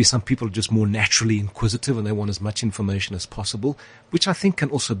 and maybe some people are just more naturally inquisitive and they want as much information as possible, which I think can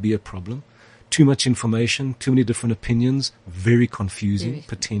also be a problem. Too much information, too many different opinions, very confusing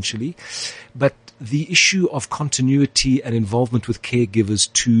potentially. But the issue of continuity and involvement with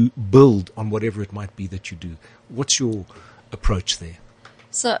caregivers to build on whatever it might be that you do. What's your approach there?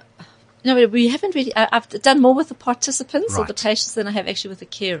 So, no, we haven't really. I've done more with the participants or Right. the patients than I have actually with the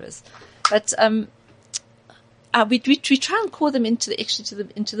carers. But we try and call them into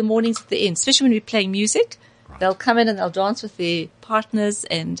the mornings at the end, especially when we're playing music. Right. They'll come in and they'll dance with their partners,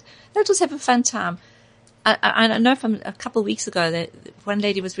 and they'll just have a fun time. I know from a couple of weeks ago that one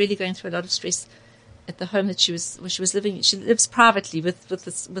lady was really going through a lot of stress at the home where she was living. She lives privately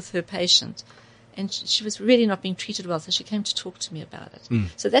with her patient. And she was really not being treated well, so she came to talk to me about it.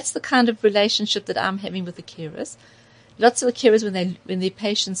 So that's the kind of relationship that I'm having with the carers. Lots of the carers, when their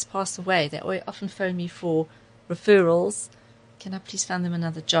patients pass away, they often phone me for referrals. Can I please find them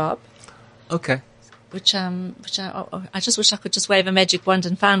another job? Okay. Which I just wish I could just wave a magic wand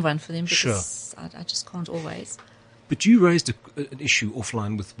and find one for them, because I just can't always. But you raised an issue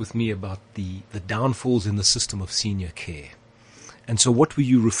offline with me about the downfalls in the system of senior care. And so what were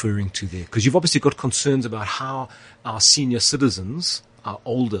you referring to there? Because you've obviously got concerns about how our senior citizens, our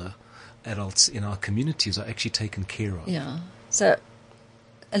older adults in our communities are actually taken care of. Yeah. So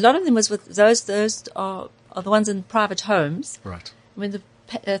a lot of them was with those are the ones in private homes. Right. When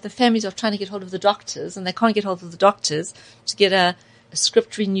the families are trying to get hold of the doctors and they can't get hold of the doctors to get a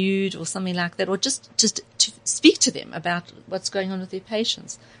script renewed or something like that, or just to speak to them about what's going on with their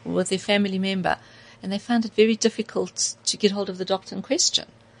patients or with their family member. And they found it very difficult to get hold of the doctor in question.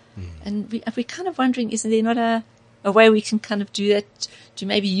 And we're kind of wondering, isn't there not a way we can kind of do that? Do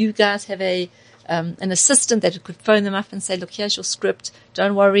maybe you guys have an assistant that could phone them up and say, look, here's your script.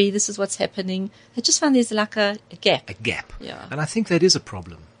 Don't worry. This is what's happening. They just found there's like a gap. A gap. Yeah. And I think that is a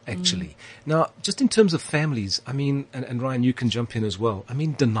problem, actually. Now, just in terms of families, I mean, and Ryan, you can jump in as well. I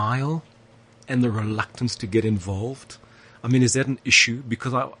mean, denial and the reluctance to get involved. I mean, is that an issue?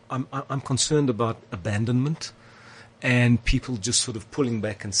 Because I'm concerned about abandonment and people just sort of pulling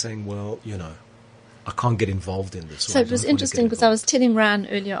back and saying, well, I can't get involved in this. So it was interesting because I was telling Ryan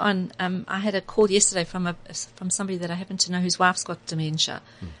earlier on, I had a call yesterday from somebody that I happen to know whose wife's got dementia.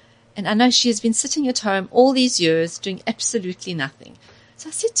 And I know she has been sitting at home all these years doing absolutely nothing. So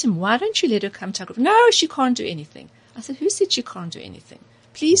I said to him, why don't you let her come to our group? No, she can't do anything. I said, who said she can't do anything?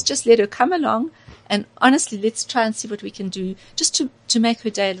 Please just let her come along. And honestly, let's try and see what we can do just to make her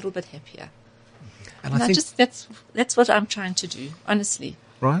day a little bit happier. And I think that's what I'm trying to do, honestly.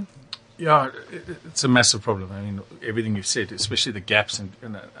 Right? Yeah, it's a massive problem. I mean, everything you've said, especially the gaps, and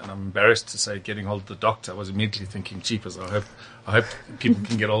I'm embarrassed to say getting hold of the doctor. I was immediately thinking, jeepers, I hope people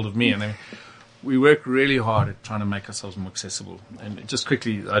can get hold of me. And then we work really hard at trying to make ourselves more accessible. And just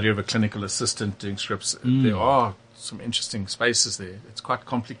quickly, the idea of a clinical assistant doing scripts, there are some interesting spaces there. It's quite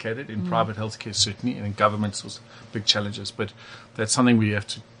complicated in private healthcare, certainly, and in governments, there's big challenges. But that's something we have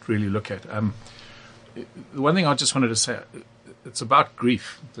to really look at. The one thing I just wanted to say, it's about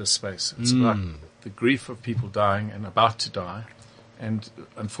grief, this space. It's about the grief of people dying and about to die. And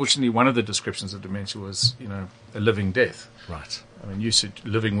unfortunately, one of the descriptions of dementia was, a living death. Right. I mean, you said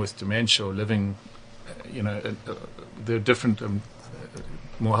living with dementia or living, there are different,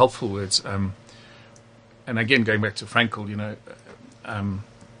 more helpful words. And again, going back to Frankl,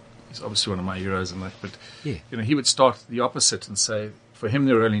 he's obviously one of my heroes in that, but he would start the opposite and say, for him,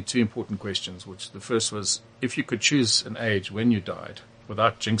 there were only two important questions, which the first was, if you could choose an age when you died,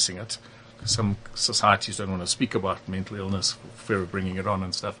 without jinxing it, some societies don't want to speak about mental illness for fear of bringing it on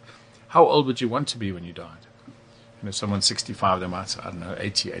and stuff, how old would you want to be when you died? And if someone's 65, they might say, I don't know,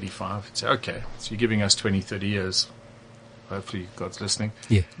 80, 85. You'd say, okay, so you're giving us 20, 30 years. Hopefully God's listening.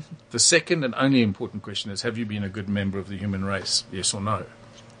 Yeah. The second and only important question is, have you been a good member of the human race? Yes or no?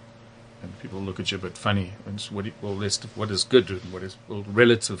 And people look at you a bit funny. And so what is good and what is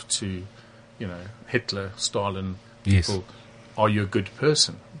relative to, Hitler, Stalin, Yes. people, are you a good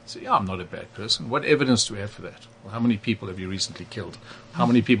person? So, yeah, I'm not a bad person. What evidence do we have for that? Well, how many people have you recently killed? How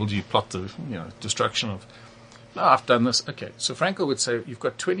many people do you plot the destruction of? No, I've done this. Okay, so Frankl would say, you've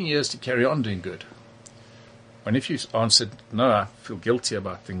got 20 years to carry on doing good. And if you answered, no, I feel guilty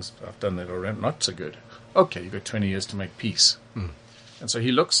about things I've done that are not so good, okay, you've got 20 years to make peace. And so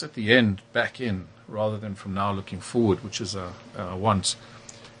he looks at the end back in rather than from now looking forward, which is a want.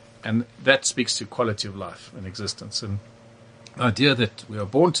 And that speaks to quality of life and existence. And the idea that we are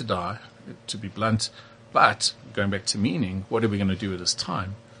born to die, to be blunt, but going back to meaning, what are we going to do with this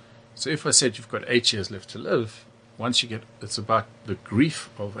time? So if I said you've got 8 years left to live, it's about the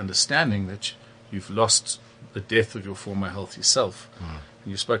grief of understanding that you've lost the death of your former healthy self.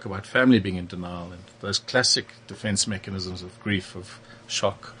 And you spoke about family being in denial and those classic defense mechanisms of grief, of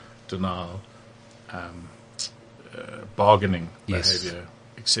shock, denial, bargaining behavior,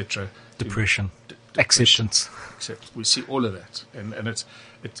 etc. Depression, acceptance. We see all of that, and it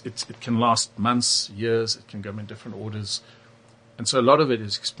can last months, years. It can go in different orders, and so a lot of it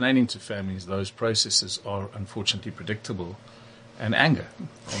is explaining to families those processes are unfortunately predictable, and anger.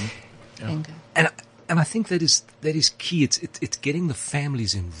 Anger. And I think that is key. It's getting the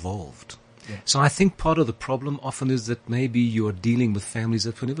families involved. Yeah. So I think part of the problem often is that maybe you're dealing with families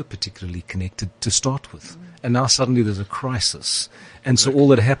that were never particularly connected to start with. And now suddenly there's a crisis. And so all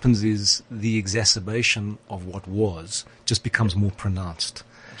that happens is the exacerbation of what was just becomes more pronounced.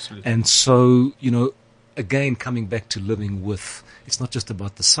 Absolutely. And so, again, coming back to living with, it's not just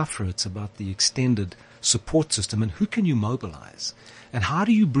about the sufferer, it's about the extended support system and who can you mobilize? And how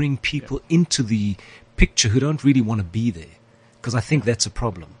do you bring people into the picture who don't really want to be there? Because I think that's a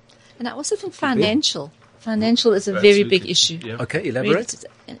problem. And I also think financial is a very big issue. Yeah. Okay, elaborate.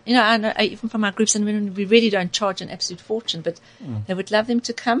 I know even from our groups, and we really don't charge an absolute fortune, but they would love them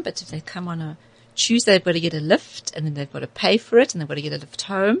to come. But if they come on a Tuesday, they've got to get a lift, and then they've got to pay for it, and they've got to get a lift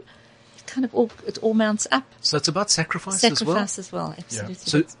home. It all mounts up. So it's about sacrifice Sacrifice as well?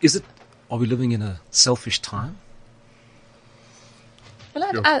 Absolutely. So are we living in a selfish time?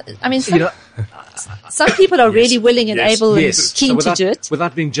 Well, I mean, some people are really willing and able and keen to do it.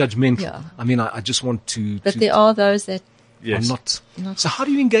 Without being judgmental. Yeah. I mean, I just want to... But there are those that Yes. are not... So how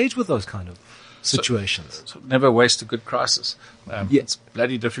do you engage with those kind of situations? So never waste a good crisis. Yeah. It's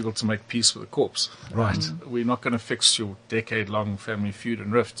bloody difficult to make peace with a corpse. Right. We're not going to fix your decade-long family feud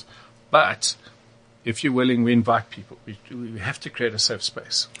and rift. But if you're willing, we invite people. We have to create a safe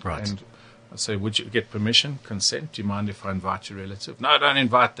space. Right. And I say, would you get permission, consent? Do you mind if I invite your relative? No, don't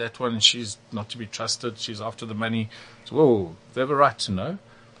invite that one. She's not to be trusted. She's after the money. So, whoa, they have a right to know.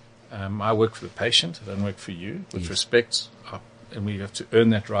 I work for the patient. I don't work for you. With respect, and we have to earn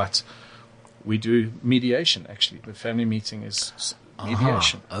that right. We do mediation, actually. The family meeting is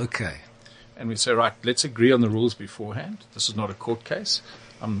mediation. Okay. And we say, right, let's agree on the rules beforehand. This is not a court case.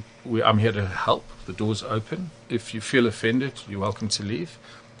 I'm here to help. The door's open. If you feel offended, you're welcome to leave.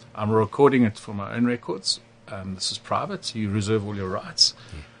 I'm recording it for my own records. This is private. You reserve all your rights.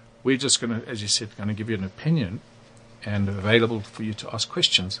 Yeah. We're just going to, as you said, going to give you an opinion and available for you to ask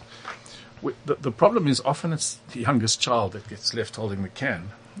questions. The problem is often it's the youngest child that gets left holding the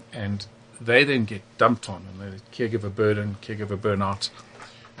can, and they then get dumped on, and the caregiver burden, caregiver burnout,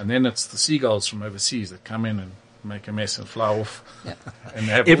 and then it's the seagulls from overseas that come in and make a mess and fly off. Yeah. And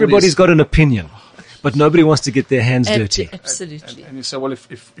they have Everybody's got an opinion, but nobody wants to get their hands dirty. Absolutely. And you say, well,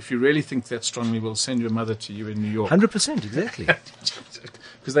 if you really think that strongly, we'll send your mother to you in New York. 100%, exactly.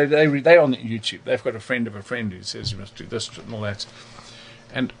 Because they're on YouTube. They've got a friend of a friend who says you must do this and all that.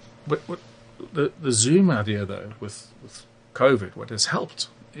 And what the Zoom idea, though, with COVID, what has helped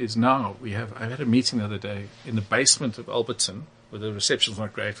is now I had a meeting the other day in the basement of Alberton, where the reception's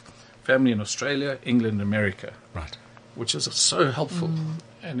not great. Family in Australia, England, America. Right. Which is so helpful.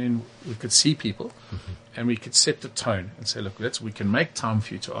 And then we could see people and we could set the tone and say, look, we can make time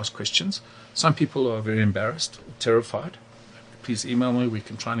for you to ask questions. Some people are very embarrassed, terrified. Please email me. We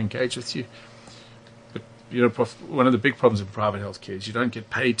can try and engage with you. But, one of the big problems in private healthcare is you don't get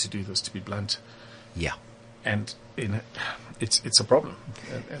paid to do this, to be blunt. Yeah. And it's a problem.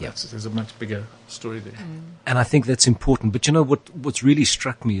 And Yeah. there's a much bigger story there. And I think that's important. But you know what's really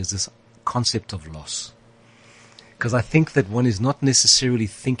struck me is this concept of loss. Because I think that one is not necessarily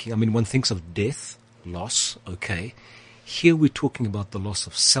thinking, I mean, one thinks of death, loss, okay. Here we're talking about the loss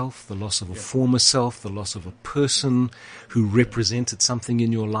of self, the loss of a former self, the loss of a person who represented something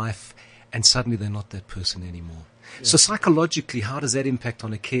in your life, and suddenly they're not that person anymore. Yeah. So psychologically, how does that impact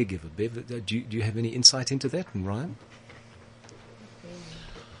on a caregiver? Bev, do you have any insight into that? And Ryan?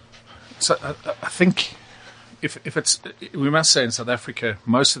 So I think if it's, we must say in South Africa,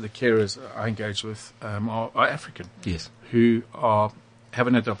 most of the carers I engage with are African. Yes. Who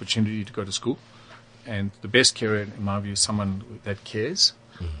haven't had the opportunity to go to school. And the best carer, in my view, is someone that cares.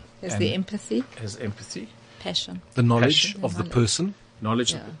 Has the empathy. Has empathy. Passion. The knowledge Passion. of the person.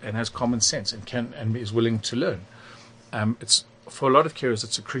 Knowledge and has common sense and is willing to learn. It's for a lot of carers,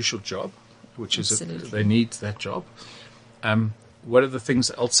 it's a crucial job, which Absolutely. is they need that job. One of the things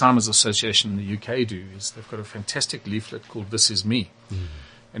the Alzheimer's Association in the UK do is they've got a fantastic leaflet called "This Is Me,"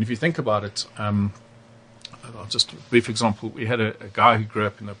 and if you think about it, just a brief example: we had a guy who grew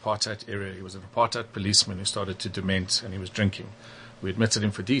up in the apartheid area. He was an apartheid policeman who started to dement, and he was drinking. We admitted him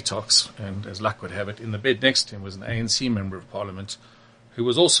for detox, and as luck would have it, in the bed next to him was an ANC member of parliament who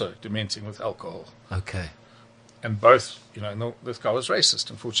was also dementing with alcohol. Okay. And both, this guy was racist,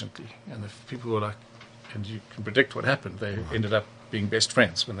 unfortunately. And the people were like, and you can predict what happened. They ended up being best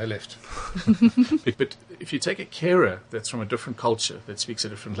friends when they left. But if you take a carer that's from a different culture, that speaks a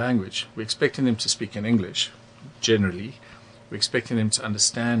different language, we're expecting them to speak in English, generally. We're expecting them to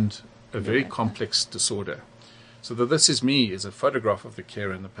understand a very complex disorder. So the "This Is Me" is a photograph of the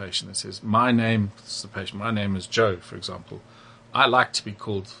carer and the patient. It says, my name is Joe, for example. I like to be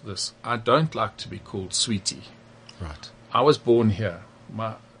called this. I don't like to be called Sweetie. Right. I was born here.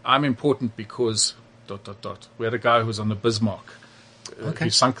 I'm important because ... We had a guy who was on the Bismarck, who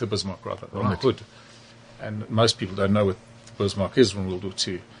sunk the Bismarck, rather, on the hood. And most people don't know what the Bismarck is from World War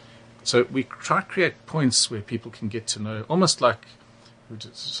II. So we try to create points where people can get to know, almost like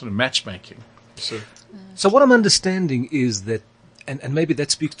sort of matchmaking. So what I'm understanding is that, and maybe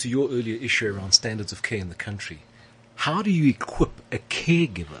that speaks to your earlier issue around standards of care in the country. How do you equip a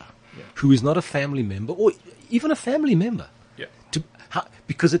caregiver who is not a family member or even a family member? Yeah.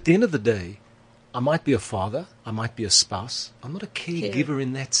 Because at the end of the day, I might be a father, I might be a spouse. I'm not a caregiver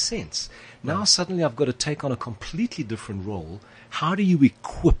in that sense. Now suddenly I've got to take on a completely different role. How do you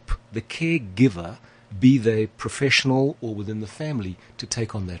equip the caregiver, be they professional or within the family, to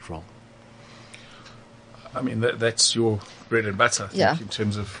take on that role? I mean, that's your bread and butter, I think, in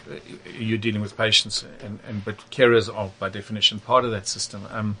terms of you're dealing with patients, but carers are, by definition, part of that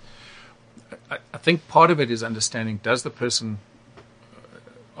system. I think part of it is understanding, does the person,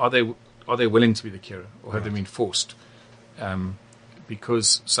 are they willing to be the carer, or have they been forced?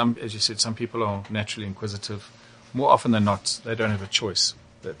 Because as you said, some people are naturally inquisitive. More often than not, they don't have a choice.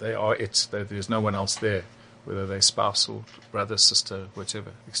 That they are it. There's no one else there, whether they're spouse or brother, sister,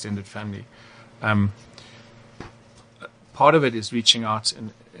 whatever, extended family. Part of it is reaching out,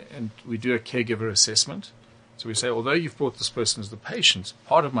 and we do a caregiver assessment. So we say, although you've brought this person as the patient,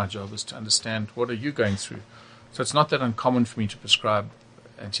 part of my job is to understand, what are you going through? So it's not that uncommon for me to prescribe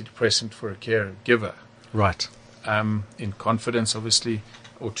antidepressant for a caregiver. Right. In confidence, obviously,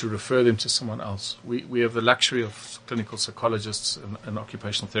 or to refer them to someone else. We have the luxury of clinical psychologists and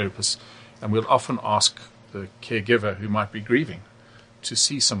occupational therapists, and we'll often ask the caregiver who might be grieving to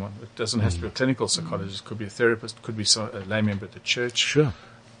see someone. It doesn't have to be a clinical psychologist. It could be a therapist. It could be a lay member at the church. Sure.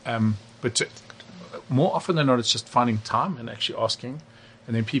 But more often than not, it's just finding time and actually asking.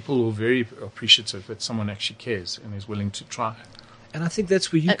 And then people are very appreciative that someone actually cares and is willing to try. And I think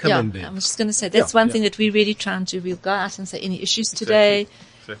that's where you come in, Ben. I was just going to say, that's one thing that we really try and do. We'll go out and say, any issues today?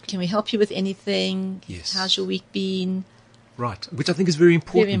 Exactly. Can we help you with anything? Yes. How's your week been? Right, which I think is very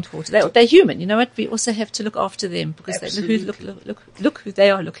important. Very important. They're human. You know what? We also have to look after them because look who they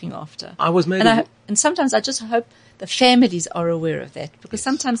are looking after. I was made and sometimes I just hope the families are aware of that, because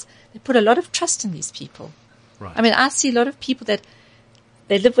sometimes they put a lot of trust in these people. Right. I mean, I see a lot of people that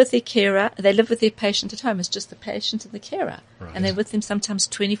they live with their carer, they live with their patient at home. It's just the patient and the carer. Right. And they're with them sometimes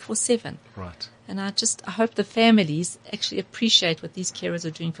 24/7. Right. And I hope the families actually appreciate what these carers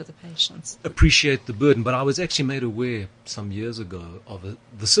are doing for the patients. Appreciate the burden. But I was actually made aware some years ago of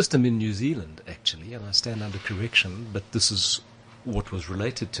the system in New Zealand, actually, and I stand under correction, but this is what was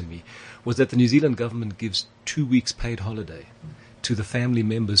related to me, was that the New Zealand government gives 2 weeks paid holiday to the family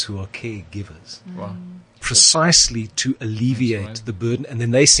members who are caregivers. Wow. Precisely to alleviate the burden, and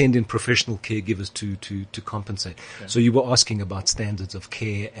then they send in professional caregivers to compensate. Okay. So you were asking about standards of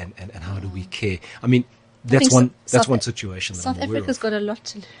care and how do we care. I mean, That's think one. South- That's one situation. that South I'm aware Africa's of. got a lot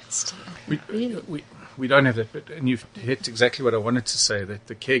to learn still. Really. We don't have that, and you've hit exactly what I wanted to say, that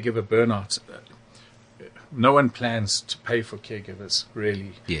the caregiver burnout, no one plans to pay for caregivers,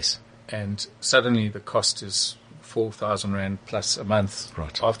 really. Yes. And suddenly the cost is 4,000 Rand plus a month.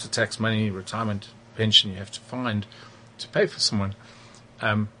 Right. After tax money, retirement, pension you have to find to pay for someone.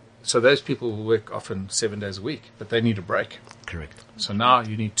 So those people will work often 7 days a week, but they need a break. Correct. So now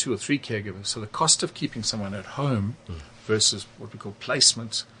you need 2 or 3 caregivers. So the cost of keeping someone at home versus what we call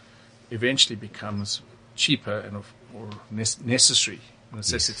placement eventually becomes cheaper and or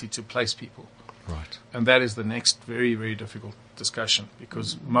necessity to place people. Right. And that is the next very, very difficult discussion,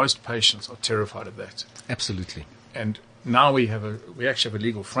 because most patients are terrified of that. Absolutely. And now we actually have a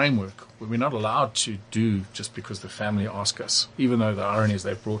legal framework where we're not allowed to do just because the family asks us, even though the irony is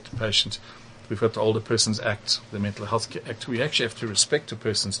they've brought the patient. We've got the Older Persons Act, the Mental Health Act. We actually have to respect a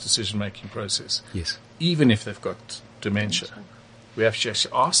person's decision-making process, Yes. even if they've got dementia. We have to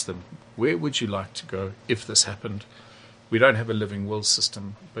actually ask them, where would you like to go if this happened? We don't have a living will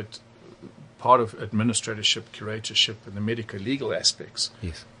system, but part of administratorship, curatorship, and the medico-legal aspects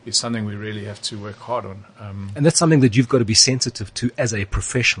Yes. is something we really have to work hard on. And that's something that you've got to be sensitive to as a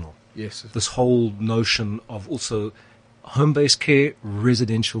professional. Yes. This whole notion of also home-based care,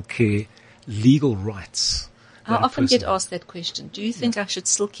 residential care, legal rights. I that a often get person- asked that question. Do you think I should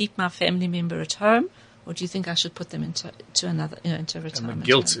still keep my family member at home, or do you think I should put them into another, into a And retirement the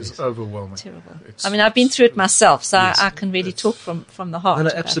guilt home? is overwhelming. Terrible. It's- I mean, I've been through it myself, so Yes. I can really talk from the heart. No,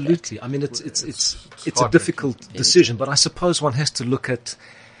 about absolutely. I mean, it's a heartbreaking. difficult decision, but I suppose one has to look at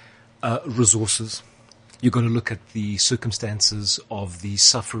resources. You're going to look at the circumstances of the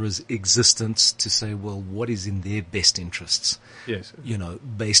sufferer's existence to say, well, what is in their best interests? Yes.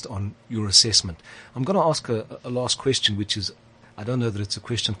 Based on your assessment. I'm going to ask a last question, which is, I don't know that it's a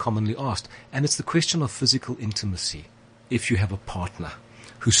question commonly asked, and it's the question of physical intimacy. If you have a partner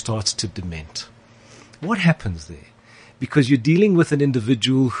who starts to dement, what happens there? Because you're dealing with an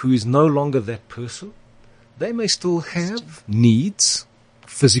individual who is no longer that person. They may still have needs,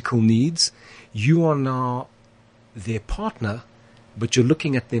 physical needs. You are now their partner, but you're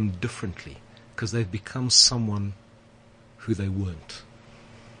looking at them differently because they've become someone who they weren't.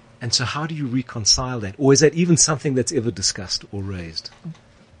 And so how do you reconcile that? Or is that even something that's ever discussed or raised?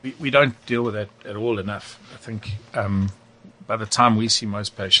 We don't deal with that at all enough. I think by the time we see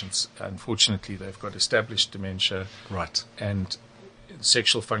most patients, unfortunately, they've got established dementia. Right. And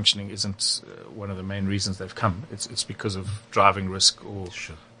sexual functioning isn't one of the main reasons they've come. It's because of driving risk or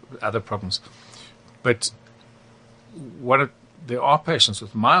other problems. But there are patients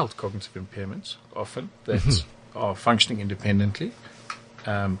with mild cognitive impairments, often, that are functioning independently,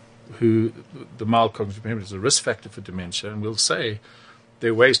 who the mild cognitive impairment is a risk factor for dementia, and we'll say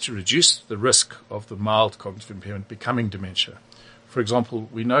there are ways to reduce the risk of the mild cognitive impairment becoming dementia. For example,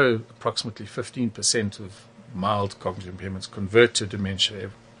 we know approximately 15% of mild cognitive impairments convert to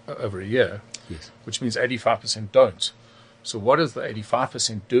dementia over a year, Yes. which means 85% don't. So what is the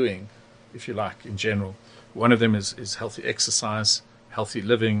 85% doing, if you like, in general? One of them is healthy exercise, healthy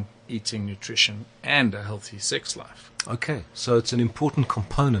living, eating, nutrition, and a healthy sex life. Okay. So it's an important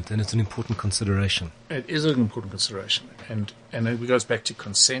component and it's an important consideration. It is an important consideration. And it goes back to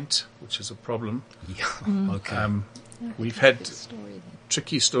consent, which is a problem. Yeah. Okay. We've had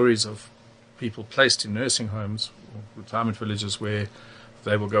tricky stories of people placed in nursing homes or retirement villages where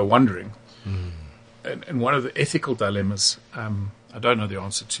they will go wandering. And one of the ethical dilemmas, I don't know the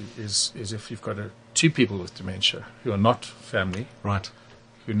answer to, is if you've got two people with dementia who are not family, Right.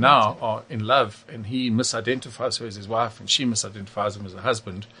 who now are in love, and he misidentifies her as his wife and she misidentifies him as a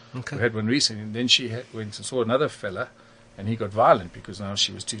husband. Okay. We had one recently, and then she went and saw another fella, and he got violent because now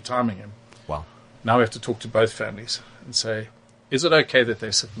she was two-timing him. Wow. Now we have to talk to both families and say, is it okay that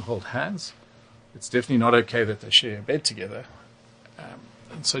they sit and hold hands? It's definitely not okay that they share a bed together.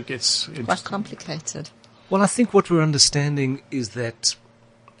 And so it gets Quite interesting. complicated. Well, I think what we're understanding is that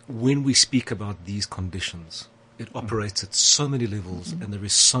when we speak about these conditions, it operates at so many levels and there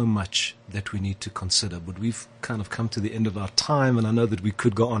is so much that we need to consider. But we've kind of come to the end of our time, and I know that we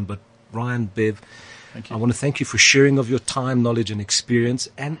could go on. But Ryan, Bev, Thank you. I want to thank you for sharing of your time, knowledge and experience.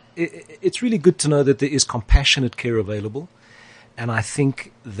 And it's really good to know that there is compassionate care available. And I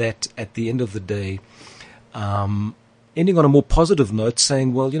think that at the end of the day, ending on a more positive note,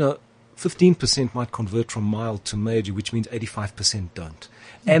 saying, well, 15% might convert from mild to major, which means 85% don't.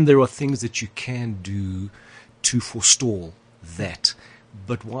 And there are things that you can do to forestall that.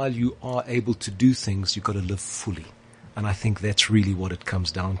 But while you are able to do things, you've got to live fully. And I think that's really what it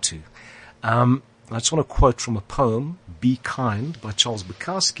comes down to. I just want to quote from a poem, Be Kind, by Charles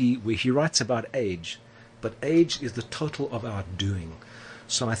Bukowski, where he writes about age. but age is the total of our doing.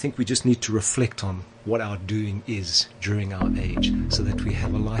 So I think we just need to reflect on what our doing is during our age so that we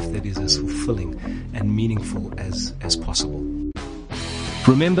have a life that is as fulfilling and meaningful as possible.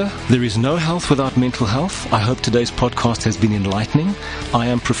 Remember, there is no health without mental health. I hope today's podcast has been enlightening. I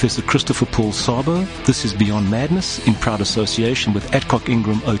am Professor Christopher Paul Szabo. This is Beyond Madness in proud association with Adcock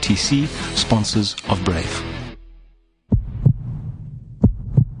Ingram OTC, sponsors of Brave.